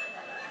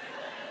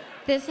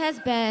 This has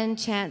been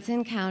Chance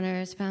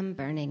Encounters from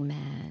Burning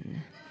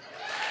Man.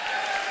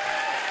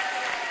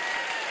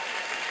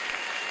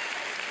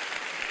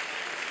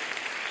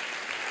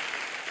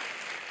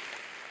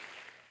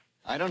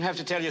 I don't have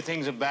to tell you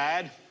things are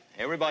bad.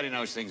 Everybody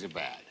knows things are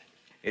bad.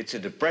 It's a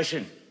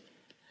depression.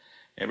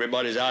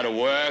 Everybody's out of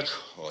work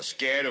or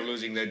scared of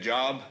losing their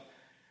job.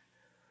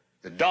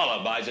 The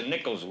dollar buys a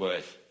nickel's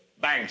worth.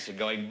 Banks are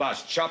going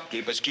bust.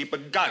 Shopkeepers keep a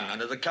gun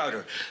under the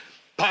counter.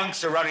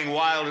 Punks are running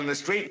wild in the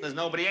street, and there's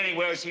nobody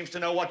anywhere who seems to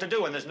know what to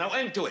do, and there's no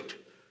end to it.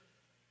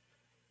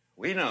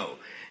 We know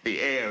the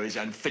air is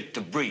unfit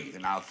to breathe,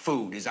 and our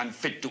food is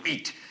unfit to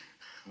eat.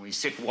 We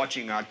sit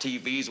watching our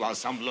TVs while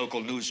some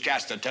local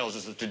newscaster tells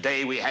us that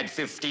today we had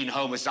 15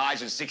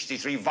 homicides and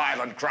 63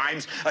 violent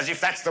crimes, as if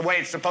that's the way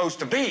it's supposed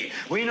to be.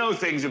 We know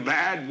things are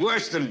bad,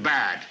 worse than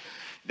bad.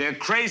 They're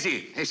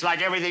crazy. It's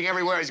like everything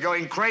everywhere is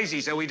going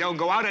crazy, so we don't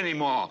go out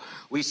anymore.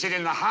 We sit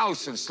in the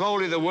house, and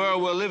slowly the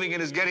world we're living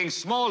in is getting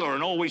smaller,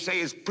 and all we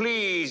say is,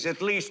 please,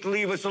 at least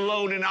leave us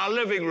alone in our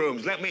living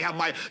rooms. Let me have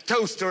my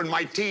toaster and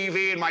my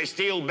TV and my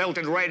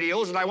steel-belted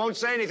radios, and I won't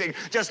say anything.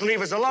 Just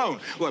leave us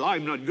alone. Well,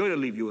 I'm not going to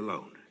leave you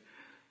alone.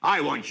 I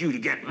want you to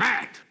get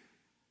mad.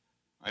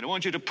 I don't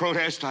want you to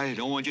protest. I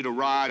don't want you to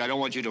riot. I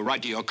don't want you to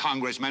write to your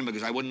congressman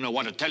because I wouldn't know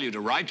what to tell you to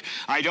write.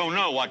 I don't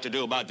know what to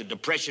do about the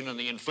depression and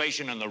the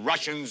inflation and the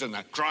Russians and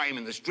the crime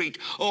in the street.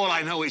 All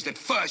I know is that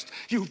first,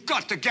 you've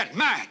got to get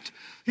mad.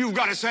 You've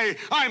got to say,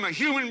 I'm a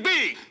human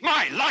being.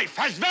 My life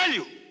has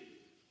value.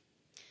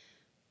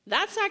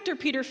 That's actor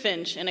Peter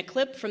Finch in a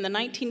clip from the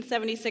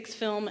 1976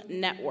 film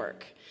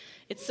Network.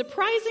 It's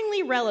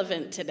surprisingly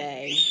relevant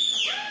today.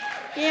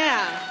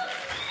 Yeah.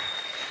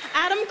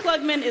 Adam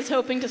Klugman is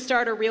hoping to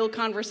start a real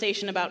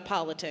conversation about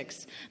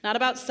politics. Not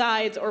about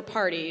sides or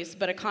parties,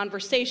 but a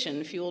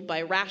conversation fueled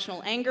by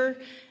rational anger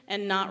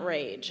and not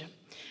rage.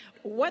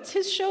 What's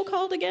his show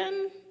called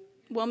again?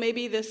 Well,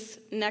 maybe this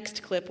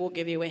next clip will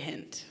give you a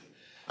hint.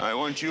 I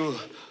want you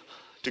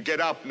to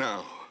get up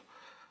now.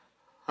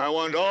 I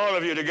want all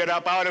of you to get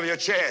up out of your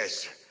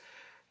chairs.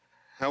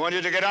 I want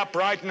you to get up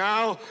right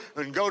now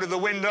and go to the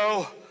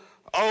window,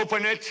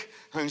 open it,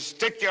 and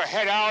stick your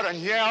head out and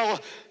yell,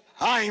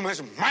 "I'm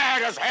as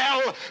mad as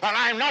hell, and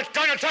I'm not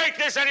going to take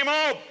this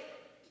anymore!"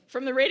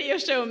 From the radio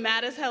show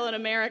Mad as Hell in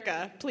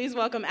America, please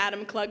welcome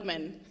Adam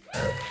Klugman.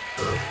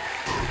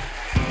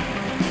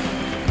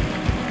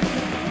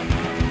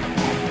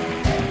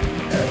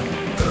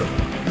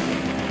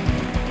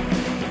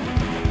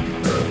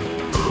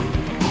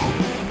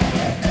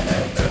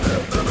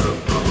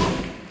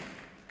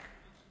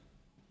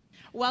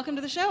 Welcome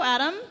to the show,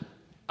 Adam.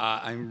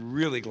 I'm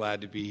really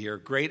glad to be here.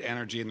 Great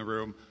energy in the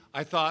room.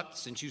 I thought,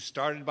 since you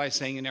started by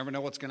saying you never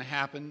know what's going to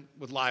happen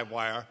with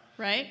Livewire,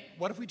 right?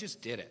 What if we just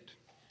did it?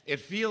 It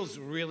feels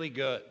really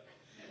good.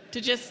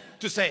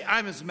 To say,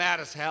 I'm as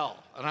mad as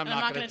hell, and I'm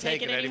not going to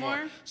take it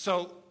anymore.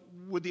 So,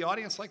 would the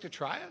audience like to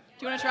try it?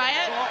 Do you want to try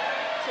it?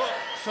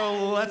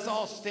 So let's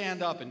all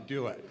stand up and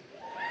do it.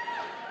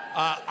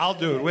 I'll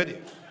do it with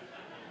you.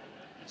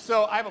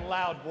 So I have a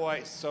loud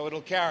voice, so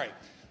it'll carry.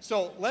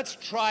 So let's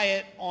try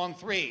it on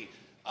 3.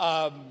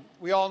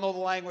 We all know the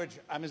language.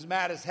 I'm as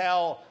mad as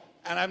hell,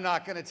 and I'm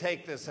not going to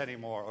take this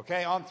anymore.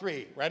 Okay, on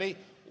 3. Ready?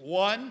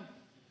 1,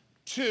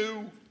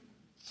 2,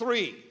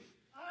 3.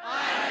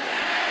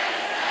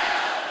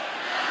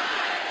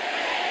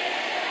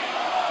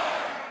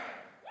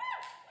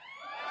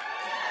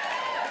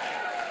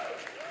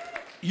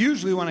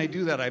 Usually when I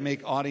do that, I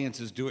make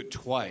audiences do it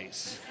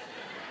twice.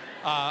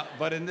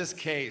 But in this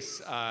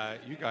case,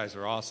 you guys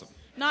are awesome.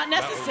 Not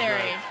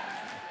necessary.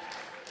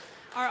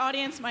 Our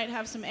audience might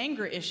have some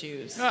anger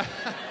issues.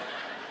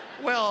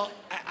 Well,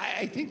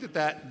 I think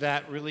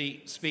that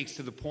really speaks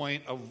to the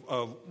point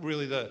of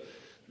really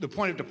the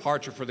point of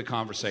departure for the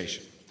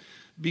conversation.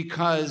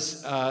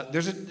 Because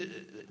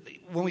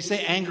when we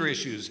say anger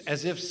issues,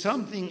 as if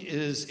something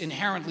is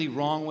inherently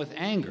wrong with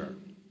anger.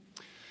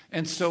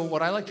 And so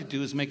what I like to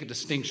do is make a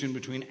distinction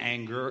between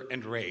anger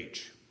and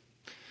rage.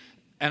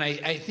 And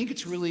I think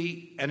it's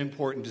really an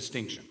important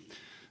distinction.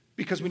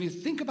 Because when you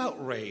think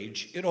about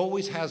rage, it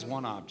always has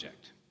one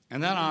object.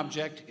 And that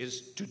object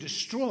is to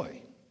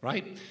destroy,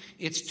 right?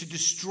 It's to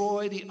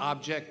destroy the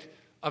object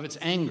of its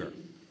anger.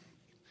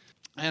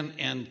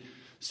 And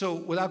so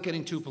without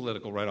getting too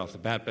political right off the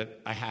bat,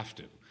 but I have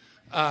to.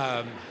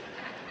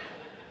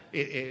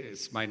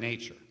 It's my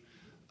nature.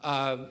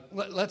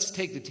 Let's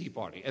take the Tea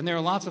Party. And there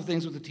are lots of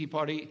things with the Tea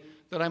Party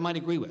that I might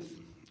agree with.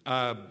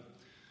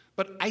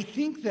 But I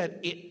think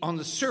that on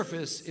the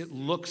surface, it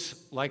looks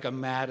like a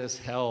mad as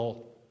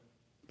hell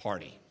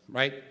party,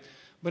 right?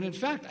 But in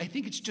fact, I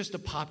think it's just a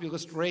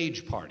populist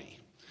rage party.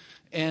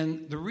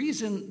 And the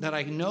reason that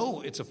I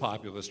know it's a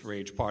populist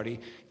rage party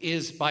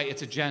is by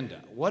its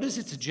agenda. What is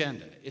its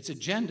agenda? Its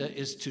agenda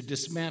is to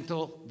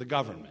dismantle the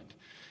government.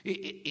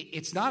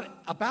 It's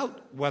not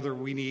about whether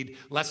we need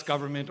less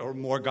government or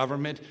more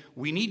government.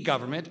 We need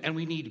government, and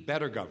we need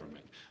better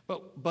government.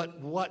 But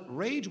what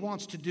rage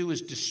wants to do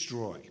is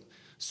destroy.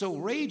 So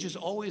rage is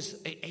always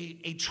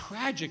a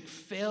tragic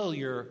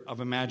failure of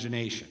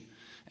imagination.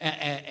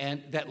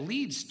 And that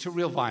leads to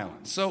real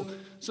violence. So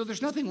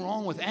there's nothing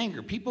wrong with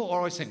anger. People are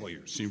always saying, well,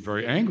 you seem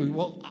very angry.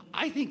 Well,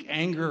 I think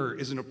anger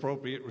is an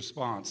appropriate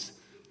response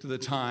to the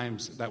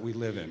times that we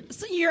live in.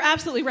 So you're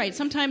absolutely right.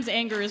 Sometimes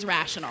anger is a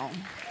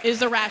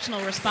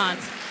rational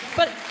response.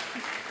 But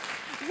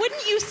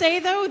wouldn't you say,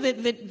 though,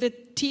 that the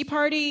Tea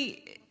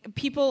Party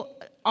people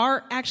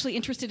are actually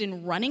interested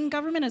in running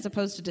government as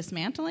opposed to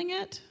dismantling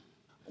it?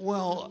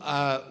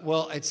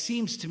 Well, it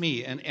seems to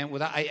me, and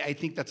I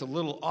think that's a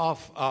little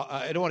off.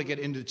 I don't want to get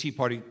into the Tea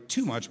Party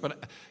too much,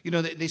 but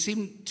they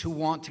seem to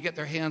want to get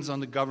their hands on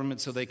the government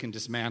so they can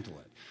dismantle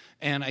it.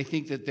 And I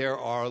think that there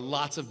are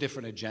lots of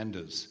different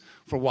agendas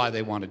for why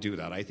they want to do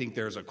that. I think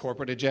there's a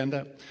corporate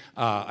agenda.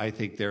 I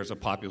think there's a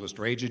populist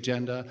rage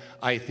agenda.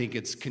 I think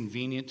it's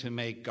convenient to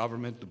make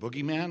government the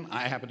boogeyman.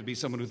 I happen to be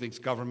someone who thinks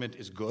government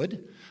is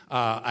good.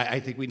 I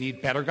think we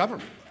need better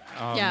government.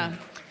 Yeah.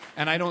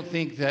 And I don't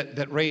think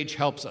that rage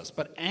helps us.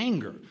 But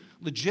anger,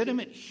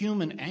 legitimate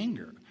human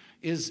anger,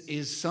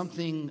 is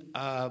something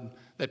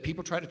that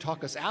people try to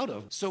talk us out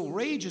of. So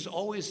rage is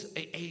always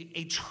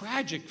a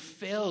tragic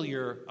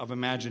failure of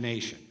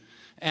imagination.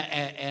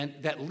 And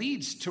that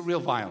leads to real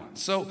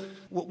violence. So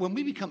when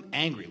we become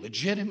angry,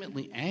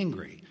 legitimately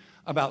angry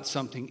about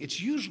something, it's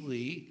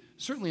usually,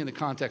 certainly in the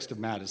context of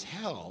Mad as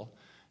Hell,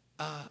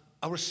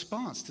 a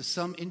response to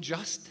some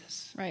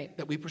injustice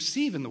that we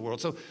perceive in the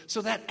world.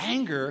 So that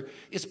anger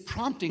is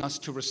prompting us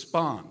to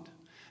respond.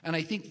 And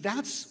I think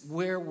that's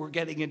where we're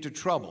getting into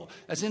trouble.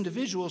 As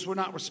individuals, we're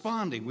not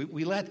responding.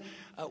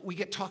 We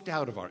get talked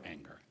out of our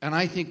anger. And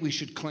I think we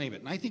should claim it.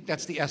 And I think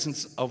that's the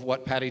essence of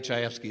what Patty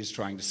Chayefsky is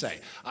trying to say.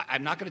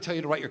 I'm not going to tell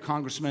you to write your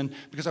congressman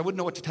because I wouldn't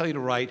know what to tell you to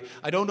write.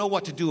 I don't know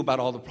what to do about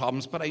all the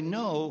problems, but I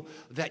know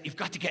that you've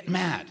got to get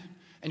mad.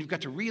 And you've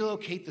got to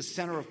relocate the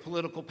center of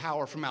political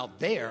power from out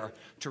there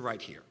to right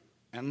here.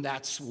 And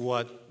that's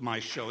what my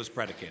show is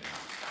predicated on.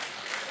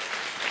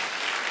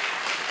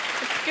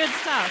 It's good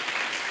stuff.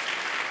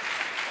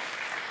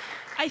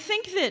 I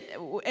think that,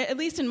 at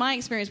least in my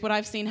experience, what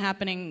I've seen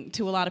happening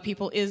to a lot of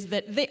people is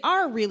that they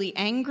are really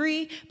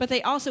angry, but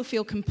they also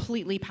feel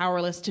completely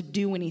powerless to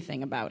do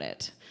anything about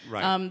it.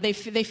 Right. They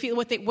feel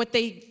what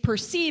they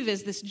perceive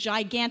as this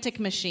gigantic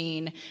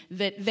machine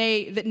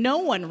that no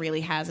one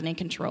really has any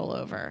control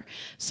over.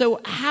 So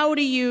how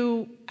do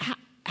you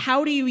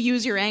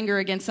use your anger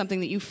against something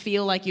that you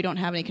feel like you don't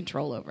have any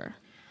control over?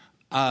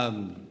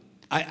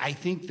 I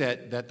think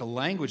that the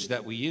language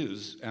that we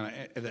use,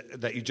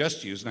 that you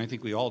just used, and I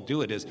think we all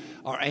do it, is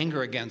our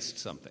anger against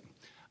something.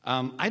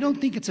 I don't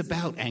think it's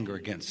about anger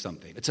against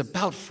something. It's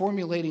about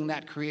formulating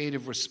that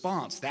creative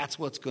response. That's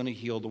what's going to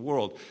heal the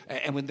world.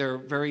 And when they're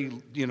very,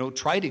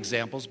 trite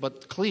examples,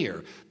 but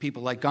clear,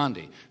 people like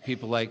Gandhi,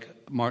 people like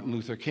Martin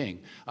Luther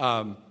King.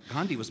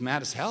 Gandhi was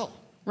mad as hell.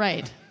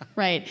 Right.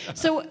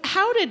 So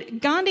how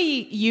did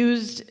Gandhi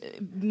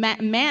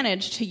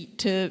manage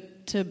to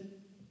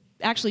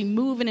actually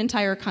move an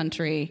entire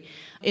country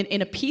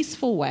in a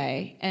peaceful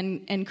way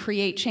and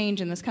create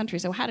change in this country?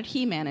 So how did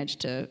he manage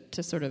to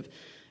sort of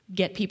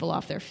get people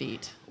off their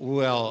feet?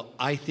 Well,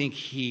 I think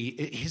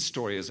his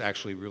story is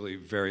actually really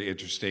very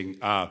interesting.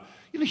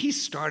 He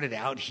started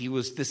out, he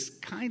was this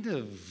kind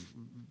of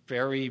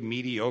very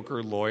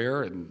mediocre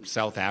lawyer in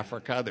South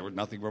Africa. There was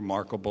nothing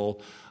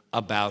remarkable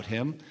about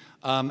him.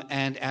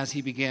 And as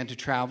he began to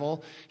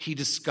travel, he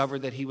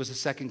discovered that he was a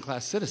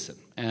second-class citizen.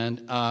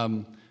 And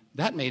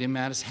that made him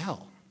mad as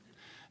hell.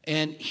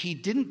 And he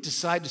didn't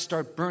decide to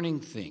start burning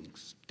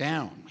things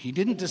down. He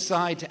didn't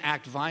decide to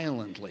act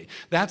violently.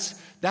 That's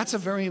a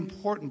very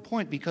important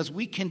point, because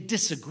we can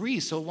disagree.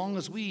 So long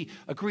as we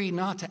agree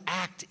not to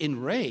act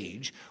in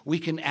rage, we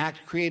can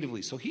act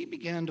creatively. So he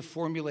began to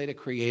formulate a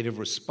creative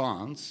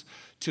response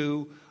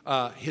to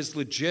his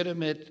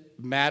legitimate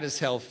mad as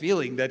hell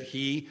feeling that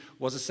he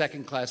was a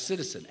second-class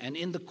citizen. And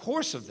in the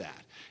course of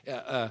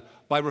that,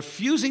 by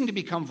refusing to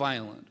become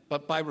violent,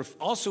 but by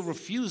also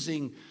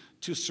refusing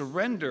to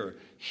surrender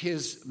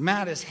his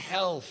mad as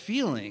hell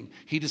feeling,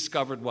 he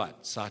discovered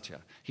what? Satya.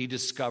 He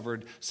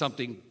discovered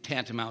something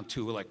tantamount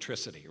to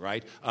electricity,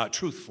 right?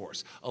 Truth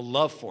force, a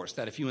love force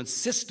that if you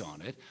insist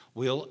on it,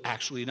 will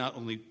actually not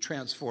only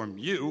transform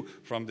you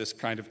from this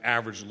kind of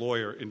average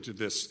lawyer into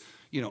this,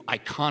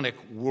 iconic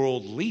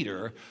world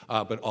leader,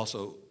 but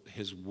also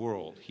his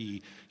world.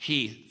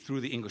 He threw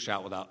the English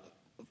out without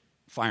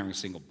firing a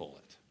single bullet.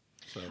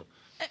 So.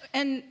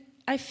 And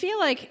I feel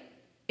like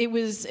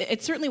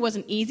it certainly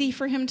wasn't easy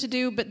for him to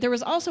do, but there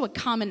was also a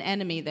common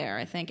enemy there,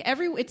 I think.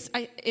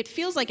 It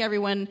feels like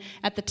everyone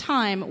at the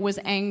time was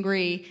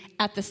angry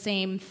at the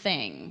same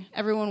thing.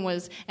 Everyone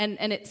was, and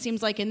it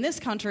seems like in this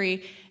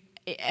country,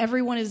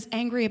 everyone is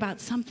angry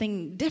about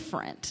something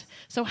different.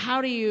 So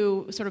how do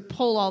you sort of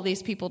pull all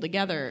these people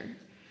together?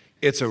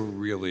 It's a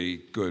really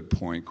good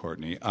point,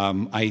 Courtney.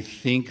 I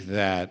think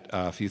that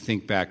if you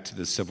think back to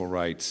the civil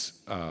rights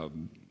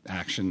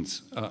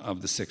actions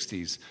of the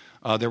 60s,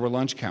 there were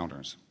lunch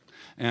counters.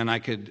 And I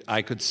could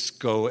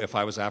go, if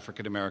I was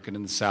African American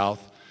in the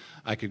South,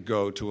 I could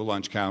go to a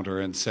lunch counter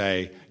and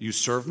say, you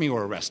serve me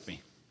or arrest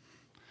me.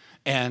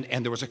 And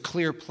there was a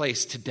clear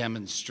place to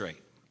demonstrate.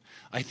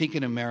 I think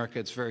in America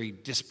it's very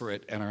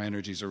disparate and our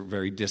energies are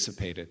very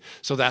dissipated.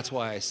 So that's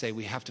why I say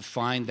we have to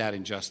find that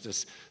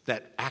injustice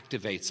that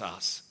activates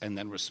us and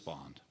then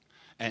respond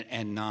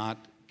and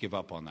not give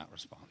up on that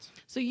response.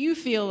 So you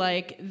feel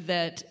like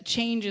that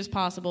change is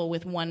possible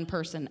with one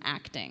person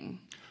acting?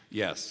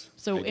 Yes.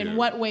 So in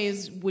what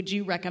ways would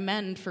you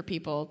recommend for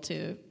people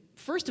to,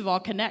 first of all,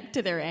 connect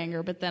to their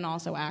anger, but then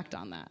also act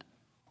on that?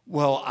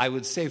 Well, I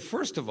would say,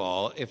 first of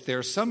all, if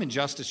there's some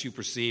injustice you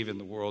perceive in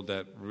the world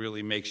that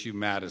really makes you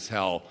mad as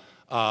hell,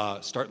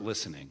 start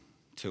listening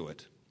to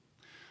it.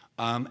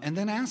 And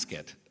then ask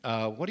it,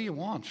 what do you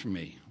want from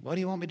me? What do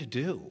you want me to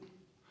do?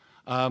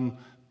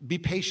 Be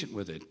patient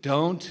with it.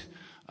 Don't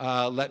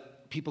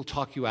let people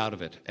talk you out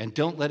of it, and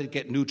don't let it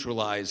get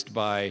neutralized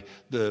by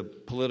the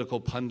political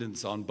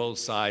pundits on both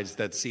sides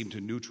that seem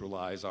to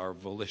neutralize our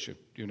volition.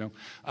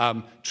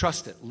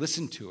 Trust it,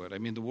 listen to it. I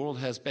mean, the world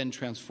has been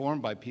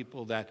transformed by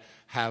people that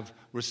have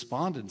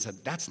responded and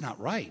said, that's not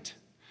right.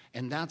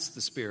 And that's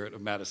the spirit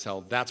of Mad as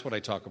Hell. That's what I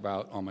talk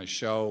about on my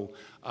show.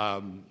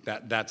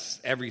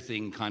 That's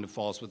everything kind of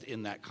falls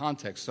within that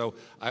context. So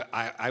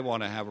I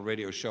want to have a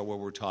radio show where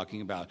we're talking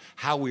about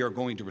how we are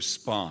going to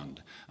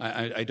respond.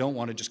 I don't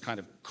want to just kind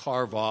of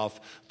carve off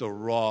the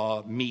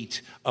raw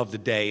meat of the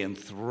day and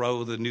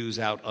throw the news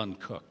out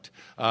uncooked.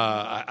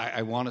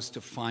 I want us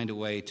to find a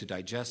way to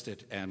digest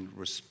it and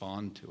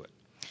respond to it.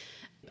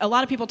 a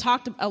lot of people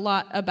talked a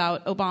lot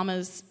about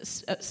Obama's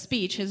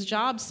speech, his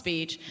job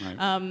speech.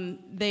 Right.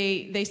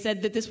 They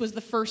said that this was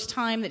the first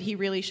time that he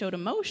really showed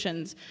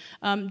emotions.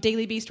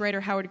 Daily Beast writer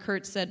Howard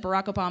Kurtz said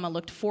Barack Obama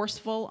looked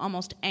forceful,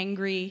 almost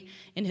angry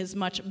in his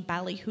much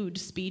ballyhooed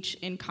speech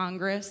in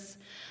Congress.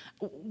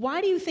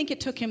 Why do you think it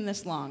took him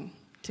this long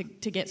to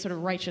get sort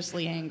of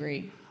righteously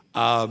angry?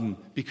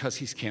 Because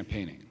he's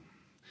campaigning.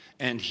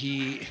 And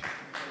he...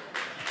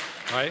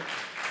 Right?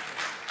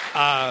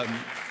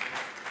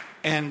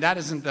 And that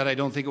isn't that I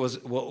don't think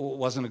it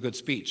wasn't a good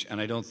speech,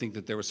 and I don't think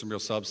that there was some real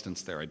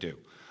substance there. I do.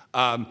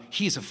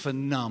 He's a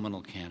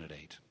phenomenal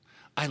candidate.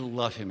 I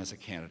love him as a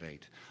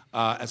candidate.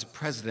 As a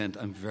president,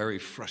 I'm very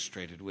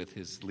frustrated with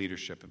his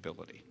leadership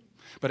ability.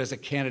 But as a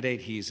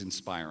candidate, he's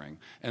inspiring.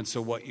 And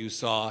so what you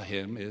saw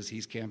him is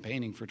he's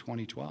campaigning for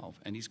 2012,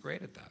 and he's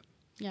great at that.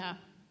 Yeah.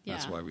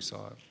 That's why we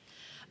saw it.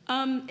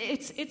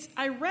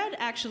 I read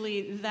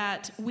actually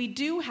that we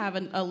do have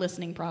a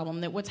listening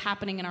problem, that what's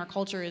happening in our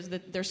culture is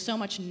that there's so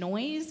much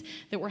noise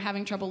that we're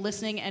having trouble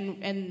listening,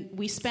 and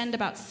we spend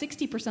about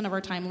 60% of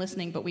our time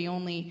listening, but we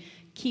only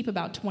keep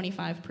about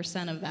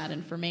 25% of that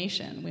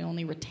information. We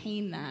only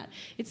retain that.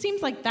 It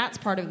seems like that's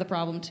part of the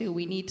problem too.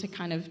 We need to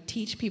kind of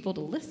teach people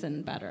to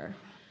listen better.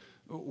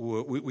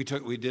 We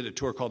did a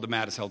tour called the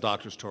Mad as Hell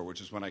Doctors Tour, which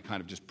is when I kind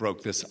of just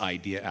broke this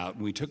idea out.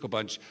 And we took a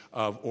bunch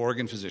of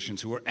Oregon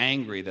physicians who were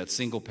angry that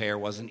single payer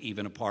wasn't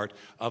even a part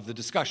of the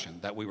discussion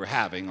that we were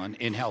having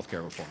in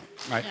healthcare reform,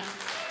 right? Yeah.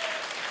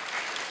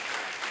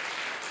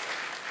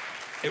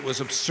 It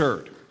was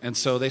absurd. And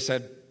so they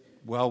said,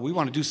 well, we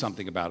want to do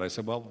something about it. I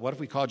said, well, what if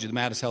we called you the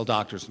Mad as Hell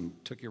Doctors and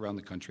took you around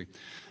the country?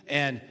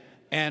 And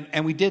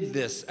we did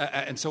this,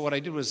 and so what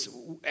I did was,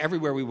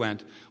 everywhere we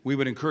went, we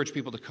would encourage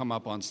people to come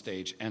up on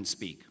stage and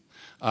speak.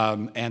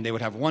 And they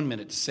would have 1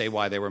 minute to say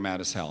why they were mad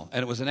as hell.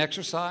 And it was an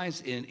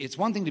exercise it's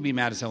one thing to be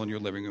mad as hell in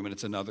your living room, and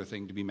it's another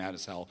thing to be mad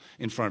as hell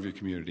in front of your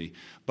community.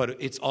 But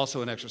it's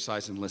also an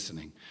exercise in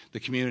listening. The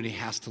community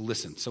has to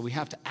listen. So we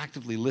have to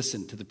actively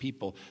listen to the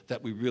people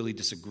that we really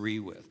disagree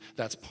with.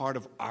 That's part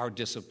of our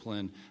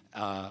discipline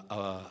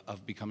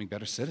of becoming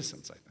better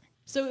citizens, I think.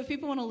 So if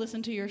people want to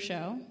listen to your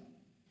show...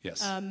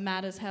 Yes.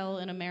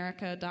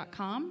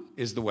 MadAsHellInAmerica.com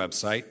is the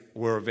website.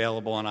 We're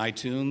available on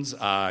iTunes.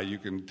 You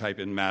can type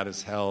in Mad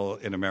as Hell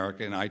in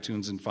America in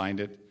iTunes and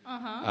find it.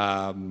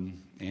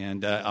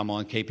 And I'm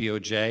on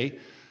KPOJ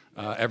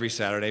every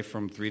Saturday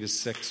from 3 to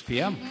 6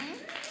 p.m.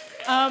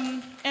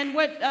 And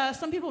what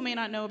some people may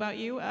not know about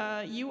you,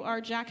 you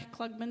are Jack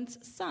Klugman's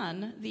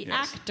son, the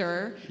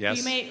actor. Yes.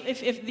 You may,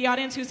 if the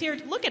audience who's here,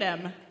 look at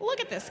him.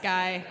 Look at this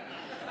guy.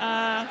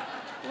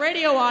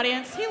 Radio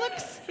audience, he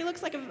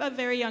looks like a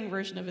very young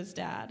version of his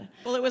dad.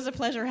 Well, it was a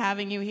pleasure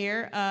having you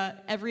here.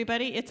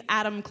 Everybody, it's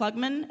Adam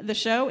Klugman. The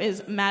show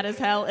is Mad as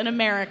Hell in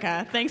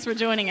America. Thanks for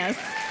joining us.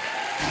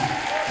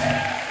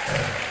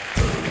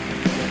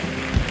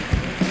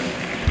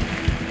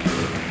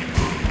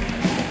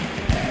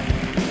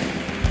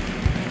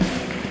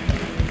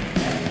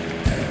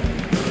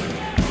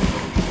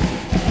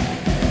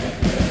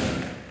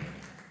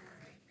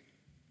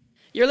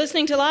 You're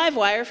listening to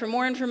Livewire. For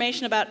more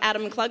information about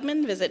Adam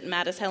Klugman, visit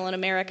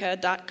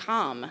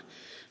MadAsHellInAmerica.com.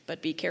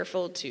 But be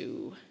careful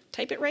to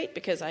type it right,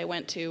 because I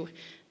went to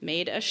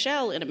Made a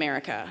Shell in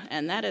America,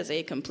 and that is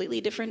a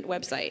completely different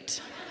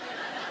website.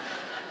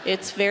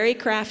 It's very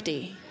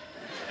crafty.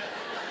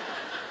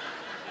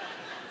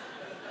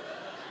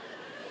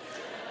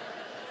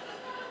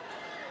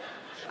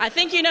 I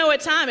think you know what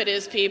time it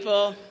is,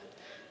 people.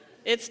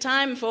 It's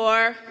time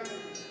for...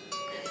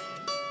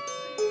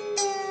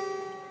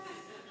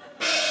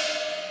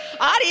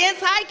 Audience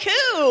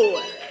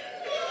Haiku!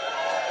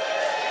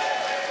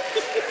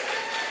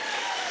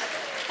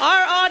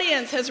 Our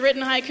audience has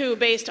written haiku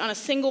based on a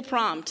single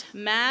prompt,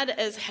 mad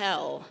as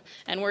hell.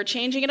 And we're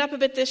changing it up a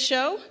bit this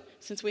show,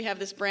 since we have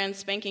this brand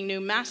spanking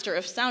new master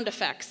of sound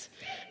effects.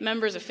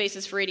 Members of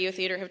Faces for Radio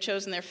Theater have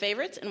chosen their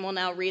favorites and will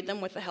now read them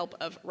with the help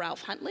of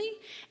Ralph Huntley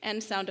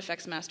and sound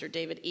effects master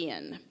David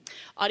Ian.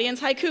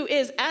 Audience Haiku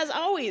is, as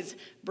always,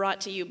 brought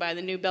to you by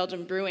the New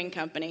Belgium Brewing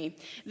Company.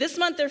 This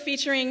month they're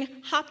featuring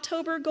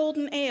Hoptober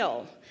Golden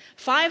Ale.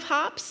 5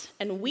 hops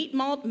and wheat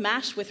malt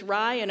mashed with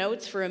rye and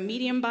oats for a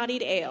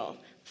medium-bodied ale.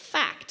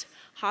 Fact,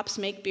 hops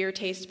make beer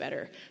taste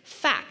better.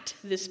 Fact,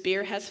 this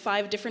beer has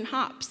 5 different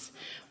hops.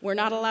 We're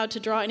not allowed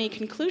to draw any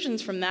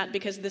conclusions from that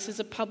because this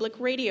is a public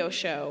radio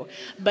show,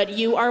 but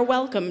you are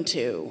welcome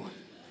to.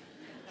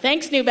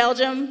 Thanks, New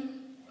Belgium.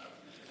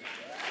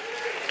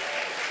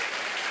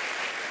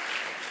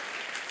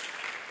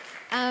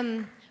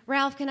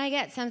 Ralph, can I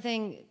get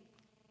something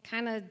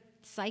kind of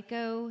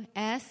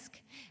psycho-esque?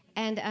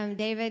 And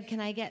David, can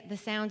I get the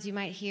sounds you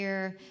might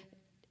hear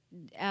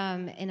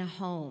in a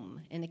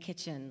home, in a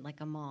kitchen,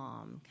 like a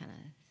mom kind of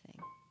thing?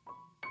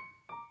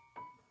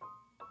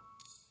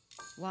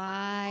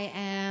 Why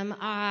am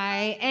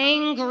I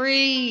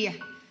angry?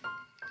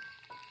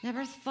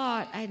 Never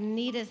thought I'd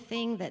need a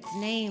thing that's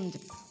named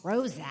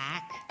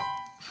Prozac.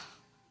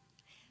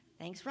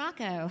 Thanks,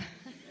 Rocco.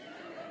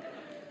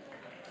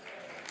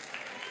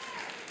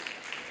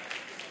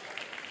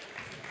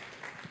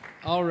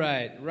 All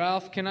right,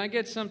 Ralph, can I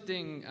get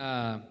something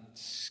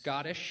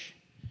Scottish?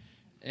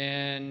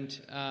 And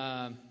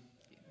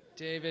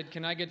David,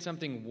 can I get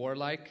something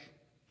warlike?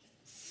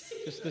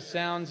 Just the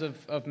sounds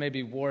of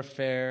maybe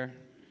warfare,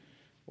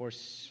 or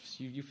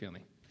you feel me.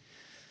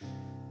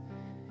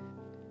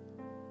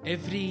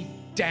 Every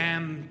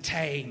damn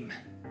time.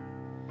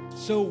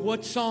 So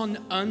what's on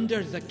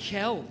under the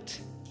kilt?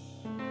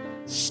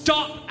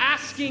 Stop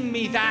asking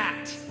me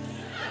that!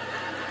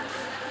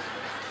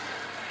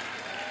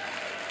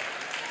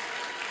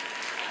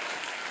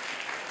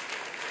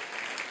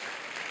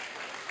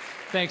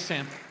 Thanks,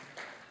 Sam.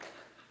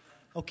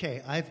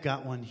 Okay, I've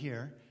got one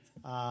here.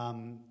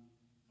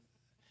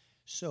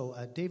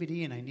 David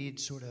Ian, I need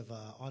sort of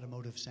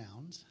automotive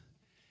sounds.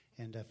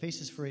 And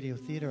Faces for Radio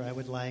Theater, I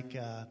would like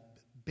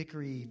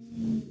bickery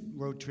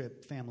road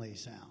trip family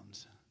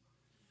sounds.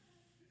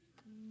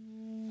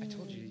 I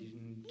told you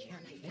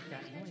can't make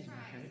that noise,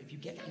 man. If you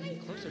get any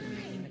closer to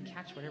me, you're going to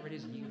catch whatever it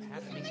is you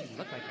have that makes you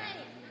look like that.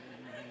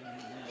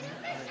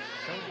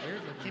 So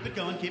weird looking. Keep it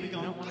going, keep it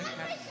going. I don't want to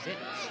catch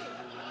zits.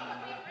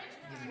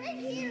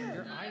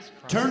 Your eyes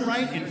crossed. Turn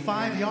right in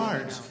 5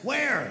 yards.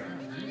 Where?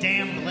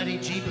 Damn bloody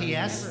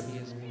GPS.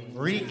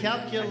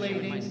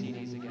 Recalculating.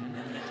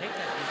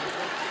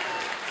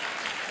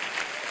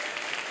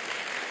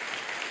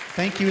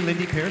 Thank you,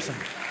 Lindy Pearson.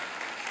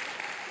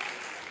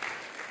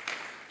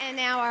 And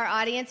now our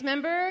audience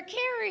member,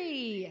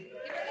 Carrie.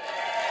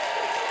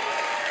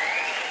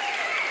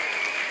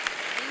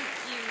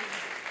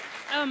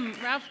 Thank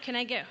you. Ralph, can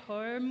I get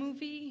horror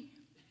movie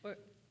or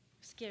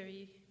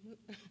scary?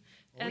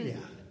 And, yeah.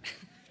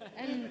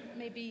 And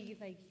maybe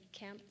like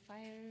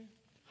campfire.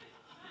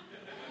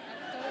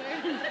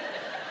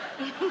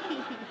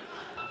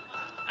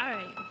 All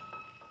right.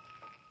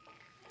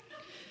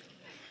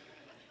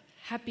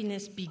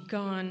 Happiness be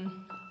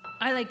gone.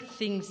 I like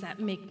things that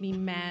make me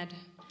mad.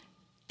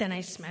 Then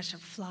I smash a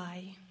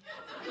fly.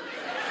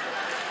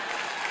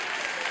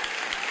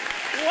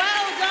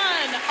 Well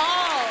done,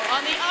 all,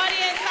 on the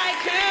audience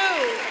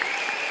haiku.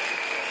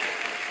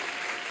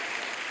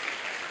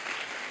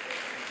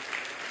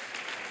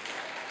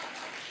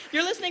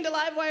 You're listening to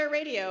Livewire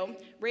Radio,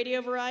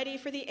 radio variety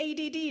for the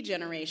ADD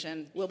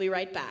generation. We'll be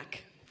right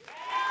back.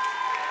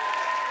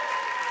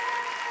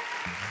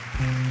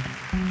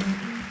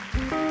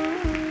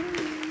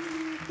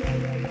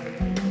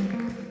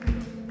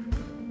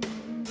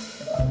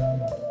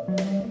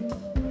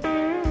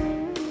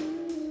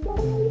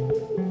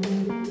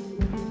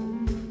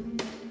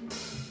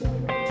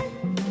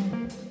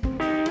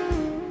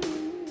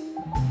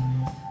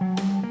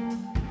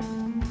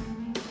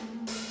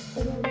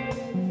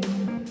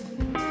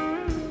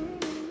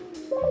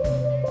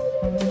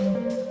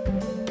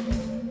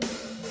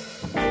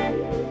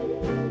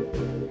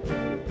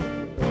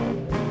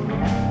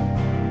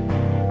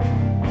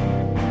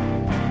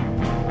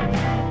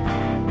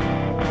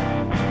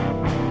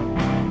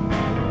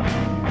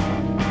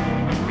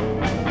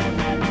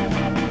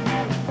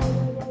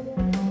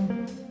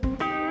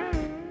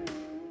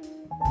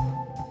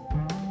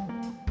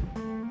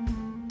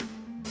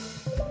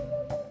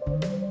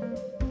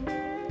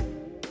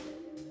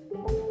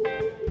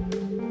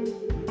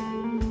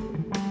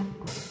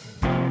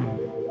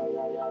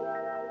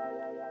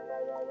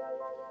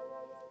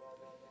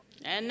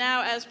 And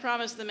now, as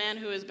promised, the man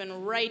who has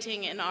been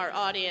writing in our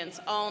audience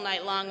all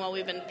night long while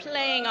we've been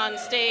playing on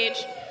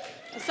stage.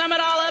 To sum it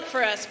all up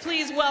for us,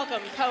 please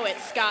welcome poet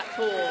Scott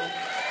Poole.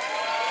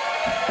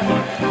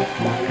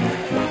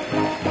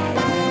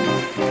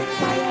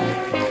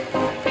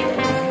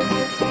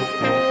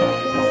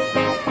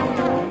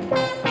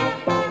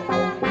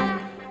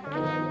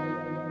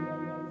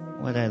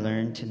 What I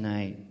Learned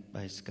Tonight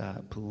by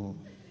Scott Poole.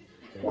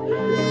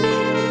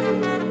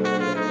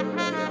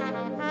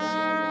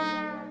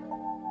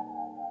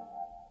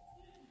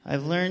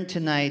 I've learned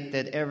tonight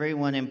that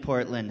everyone in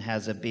Portland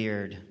has a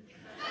beard.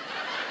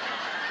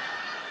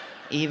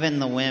 Even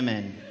the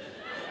women.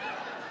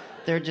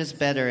 They're just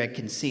better at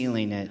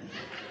concealing it.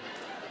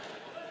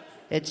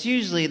 It's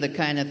usually the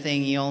kind of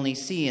thing you only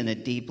see in a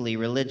deeply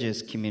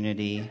religious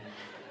community,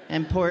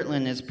 and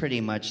Portland is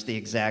pretty much the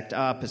exact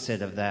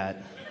opposite of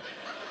that.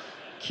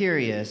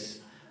 Curious.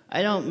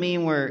 I don't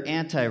mean we're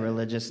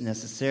anti-religious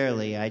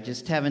necessarily. I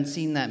just haven't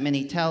seen that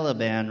many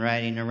Taliban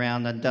riding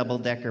around on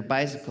double-decker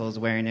bicycles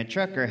wearing a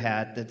trucker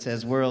hat that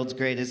says "World's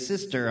Greatest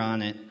Sister"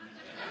 on it.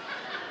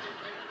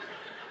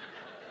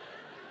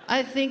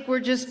 I think we're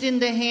just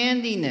into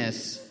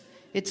handiness.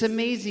 It's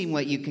amazing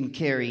what you can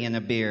carry in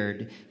a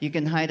beard. You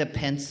can hide a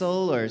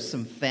pencil or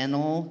some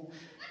fennel,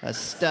 a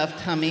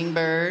stuffed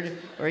hummingbird,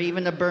 or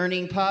even a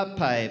burning pot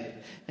pipe.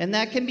 And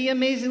that can be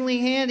amazingly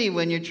handy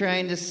when you're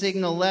trying to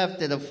signal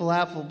left at a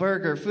falafel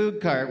burger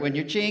food cart when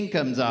your chain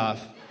comes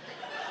off.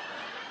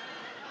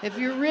 If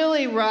you're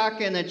really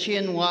rocking a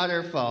chin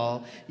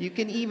waterfall, you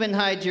can even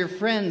hide your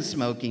friend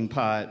smoking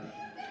pot.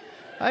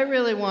 I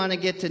really want to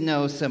get to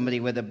know somebody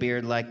with a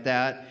beard like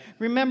that.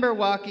 Remember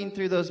walking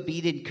through those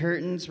beaded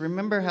curtains?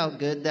 Remember how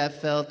good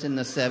that felt in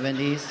the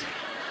 70s?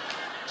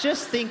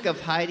 Just think of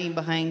hiding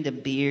behind a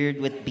beard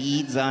with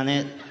beads on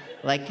it.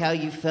 like how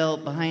you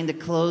felt behind a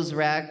clothes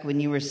rack when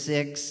you were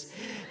 6.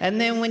 And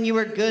then when you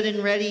were good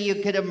and ready, you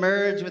could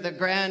emerge with a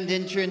grand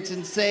entrance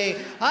and say,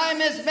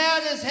 I'm as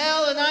mad as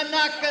hell and I'm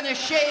not going to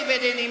shave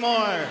it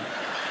anymore.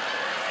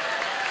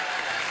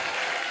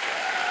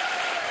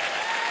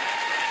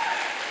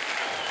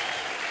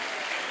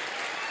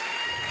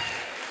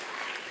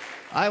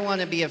 I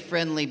want to be a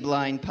friendly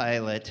blind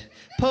pilot.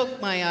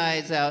 Poke my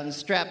eyes out and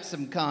strap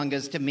some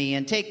congas to me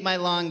and take my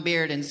long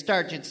beard and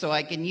starch it so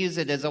I can use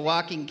it as a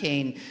walking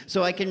cane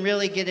so I can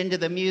really get into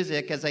the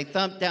music as I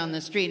thump down the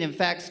street. In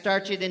fact,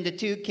 starch it into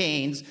 2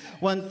 canes,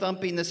 one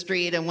thumping the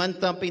street and one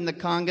thumping the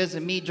congas,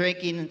 and me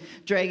dragging a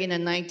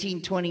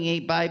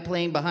 1928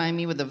 biplane behind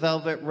me with a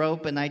velvet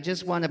rope, and I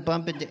just want to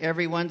bump into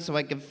everyone so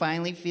I can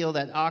finally feel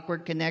that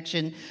awkward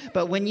connection.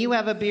 But when you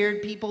have a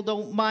beard, people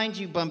don't mind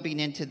you bumping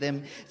into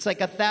them. It's like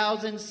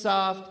 1,000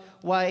 soft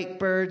white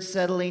birds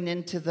settling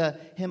into the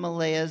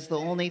Himalayas. The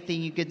only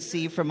thing you could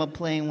see from a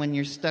plane when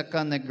you're stuck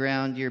on the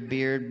ground, your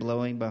beard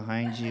blowing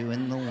behind you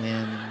in the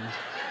wind.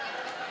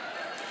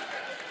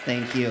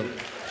 Thank you.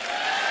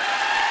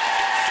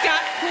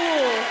 Scott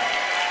Poole.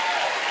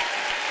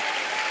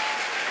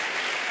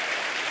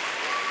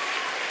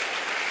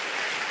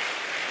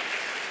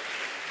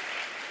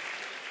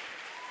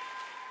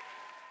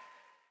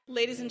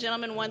 Ladies and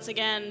gentlemen, once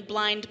again,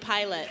 Blind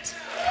Pilot.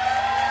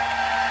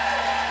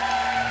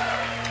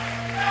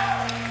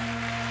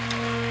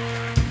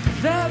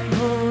 That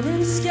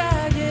morning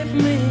sky gave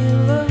me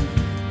love,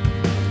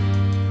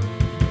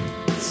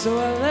 so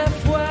I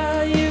left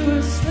while you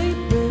were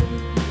sleeping.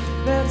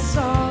 That's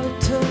all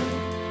it took.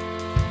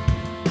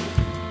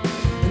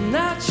 And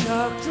I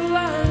chalked a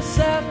line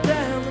south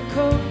down the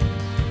coast,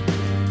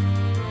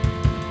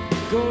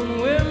 going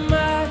where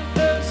my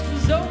thirst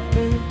was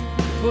open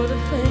for the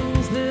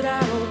things that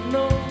I don't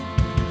know,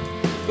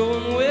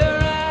 going where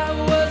I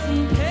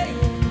wasn't paying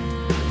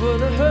for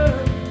the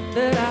hurt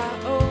that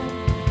I owe.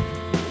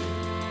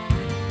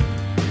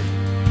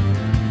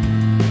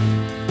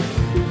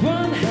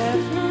 One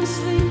half moon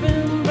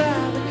sleeping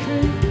by the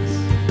creeks,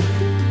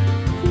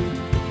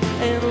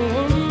 and a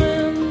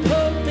woman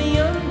pulled me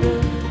under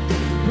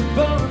her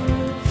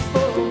bonnet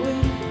for a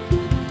week.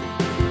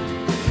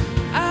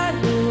 I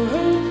knew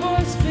her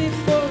voice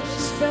before she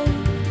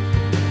spake.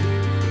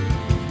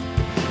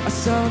 I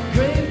saw her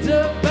graved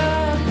up by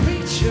a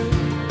preacher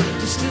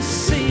just to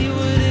see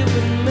what it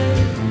would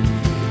make.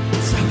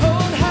 So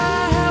hold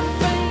high, how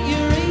faint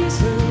your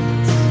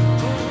reasons.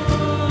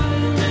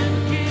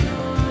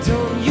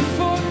 Don't you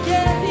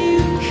forget you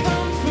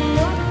come from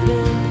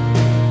nothing.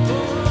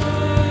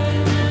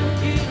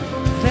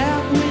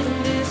 That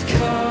wind is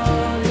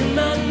calling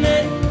my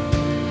name.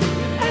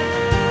 I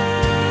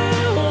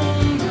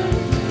won't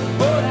break,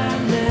 but I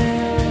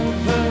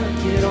never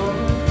get on.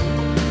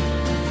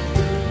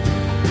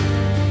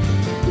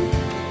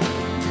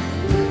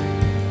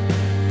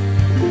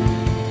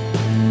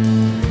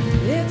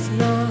 It's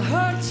not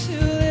hard to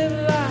live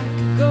like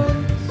a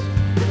ghost.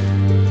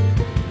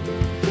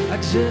 I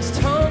just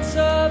haunt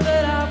all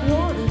that I've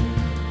wanted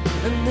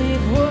and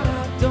leave what I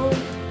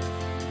don't.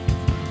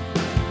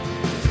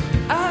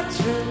 I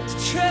dreamt a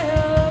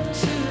trail up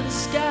to the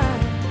sky,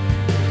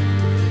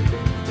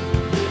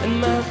 and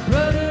my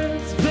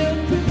brothers built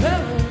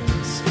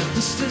propellers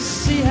just to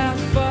see how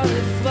far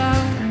they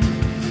fly.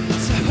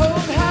 So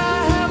hold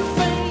high, how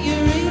faint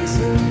your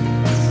reasons.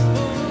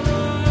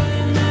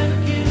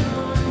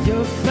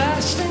 Your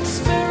flashing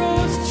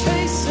sparrows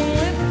chasing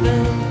with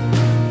them.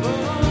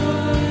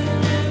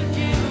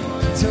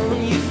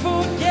 Don't you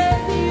forget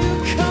you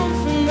come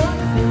from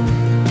nothing.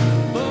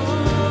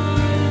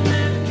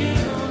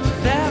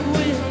 That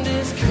wind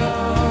is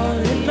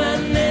calling my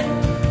name.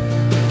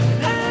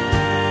 I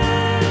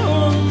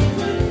won't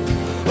wait,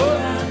 or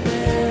I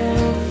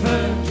never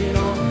get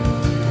on.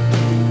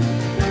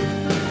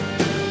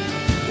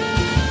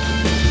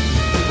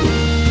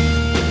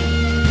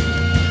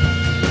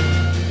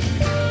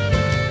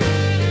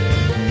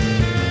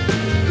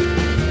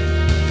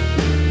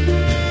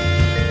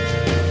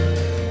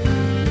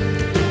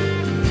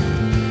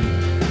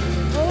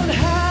 Hold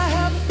high,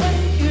 how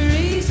faint your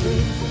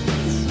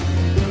reasons.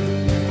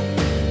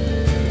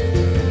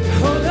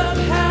 Hold up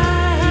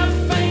high, how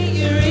faint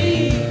your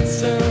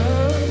reasons.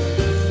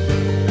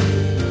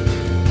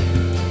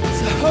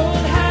 So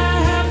hold high,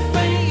 how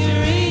faint your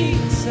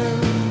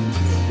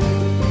reasons.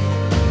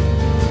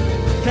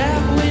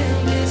 That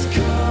wind is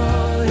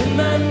calling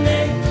my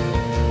name.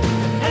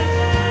 I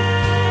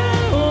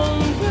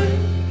won't break,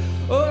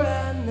 or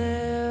I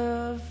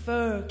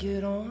never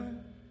get on.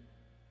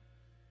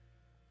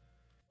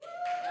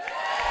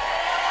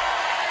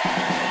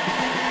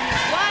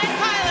 Blind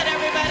Pilot,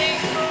 everybody.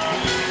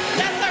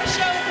 That's our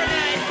show for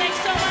tonight. Thanks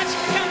so much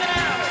for coming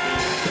out.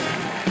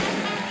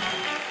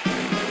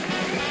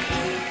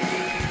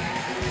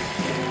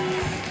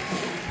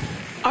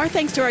 Our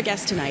thanks to our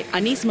guests tonight,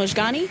 Anis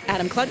Mojgani,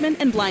 Adam Klugman,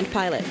 and Blind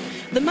Pilot.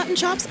 The Mutton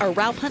Chops are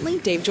Ralph Huntley,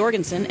 Dave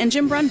Jorgensen, and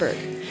Jim Brunberg.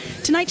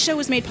 Tonight's show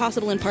was made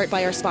possible in part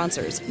by our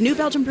sponsors, New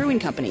Belgium Brewing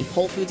Company,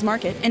 Whole Foods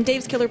Market, and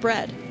Dave's Killer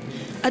Bread.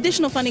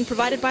 Additional funding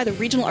provided by the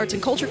Regional Arts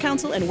and Culture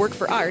Council and Work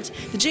for Art,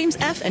 the James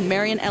F. and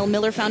Marion L.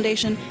 Miller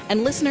Foundation,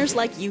 and listeners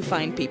like you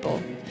fine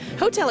people.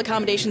 Hotel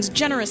accommodations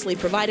generously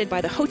provided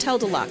by the Hotel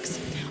Deluxe.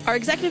 Our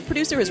executive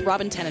producer is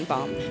Robin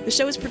Tenenbaum. The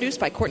show is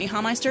produced by Courtney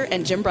Hameister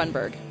and Jim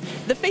Brunberg.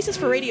 The Faces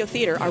for Radio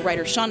Theater are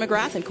writers Sean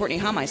McGrath and Courtney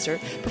Hameister,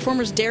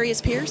 performers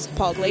Darius Pierce,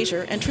 Paul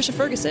Glazier, and Trisha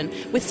Ferguson,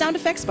 with sound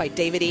effects by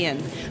David Ian.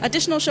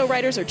 Additional show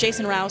writers are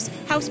Jason Rouse,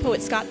 house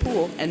poet Scott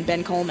Poole, and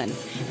Ben Coleman.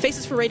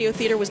 Faces for Radio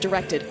Theater was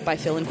directed by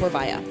Phil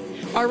Corvaya.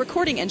 Our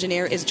recording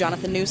engineer is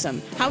Jonathan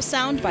Newsom. House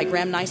sound by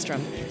Graham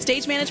Nystrom.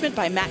 Stage management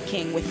by Matt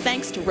King, with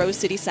thanks to Rose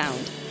City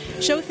Sound.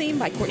 Show theme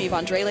by Courtney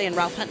Vondrele and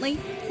Ralph Huntley.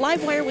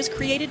 Livewire was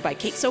created by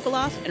Kate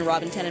Sokoloff and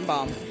Robin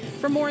Tenenbaum.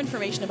 For more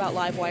information about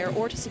Livewire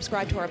or to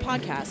subscribe to our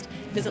podcast,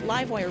 visit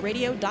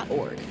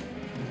livewireradio.org.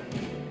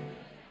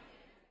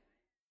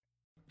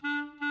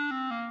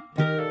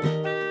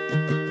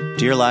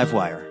 Dear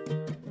Livewire,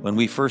 when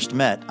we first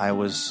met, I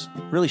was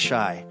really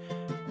shy.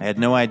 I had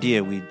no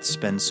idea we'd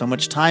spend so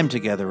much time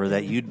together, or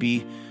that you'd be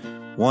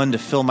one to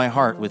fill my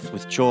heart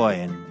with joy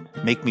and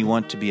make me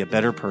want to be a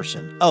better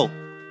person. Oh,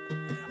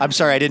 I'm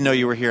sorry, I didn't know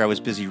you were here. I was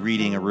busy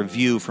reading a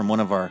review from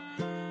one of our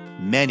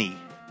many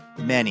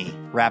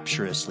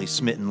rapturously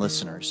smitten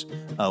listeners.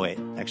 Oh, wait,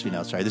 actually,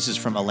 no, sorry. This is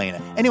from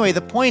Elena. Anyway,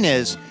 the point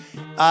is,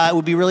 it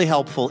would be really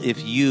helpful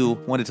if you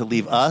wanted to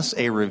leave us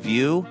a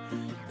review.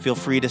 Feel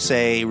free to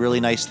say really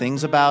nice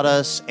things about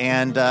us,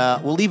 and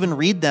we'll even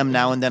read them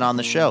now and then on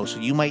the show. So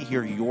you might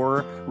hear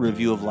your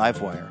review of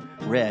Livewire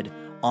read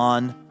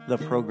on the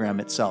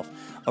program itself.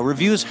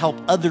 Reviews help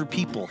other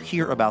people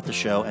hear about the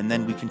show, and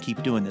then we can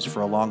keep doing this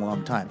for a long,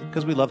 long time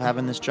because we love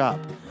having this job.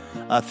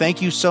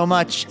 Thank you so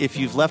much if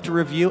you've left a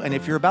review, and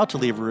if you're about to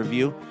leave a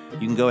review, you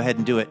can go ahead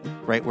and do it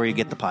right where you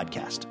get the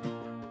podcast.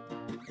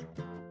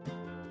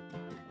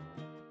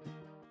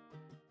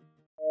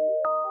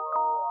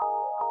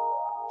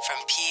 From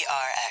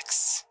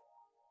PRX.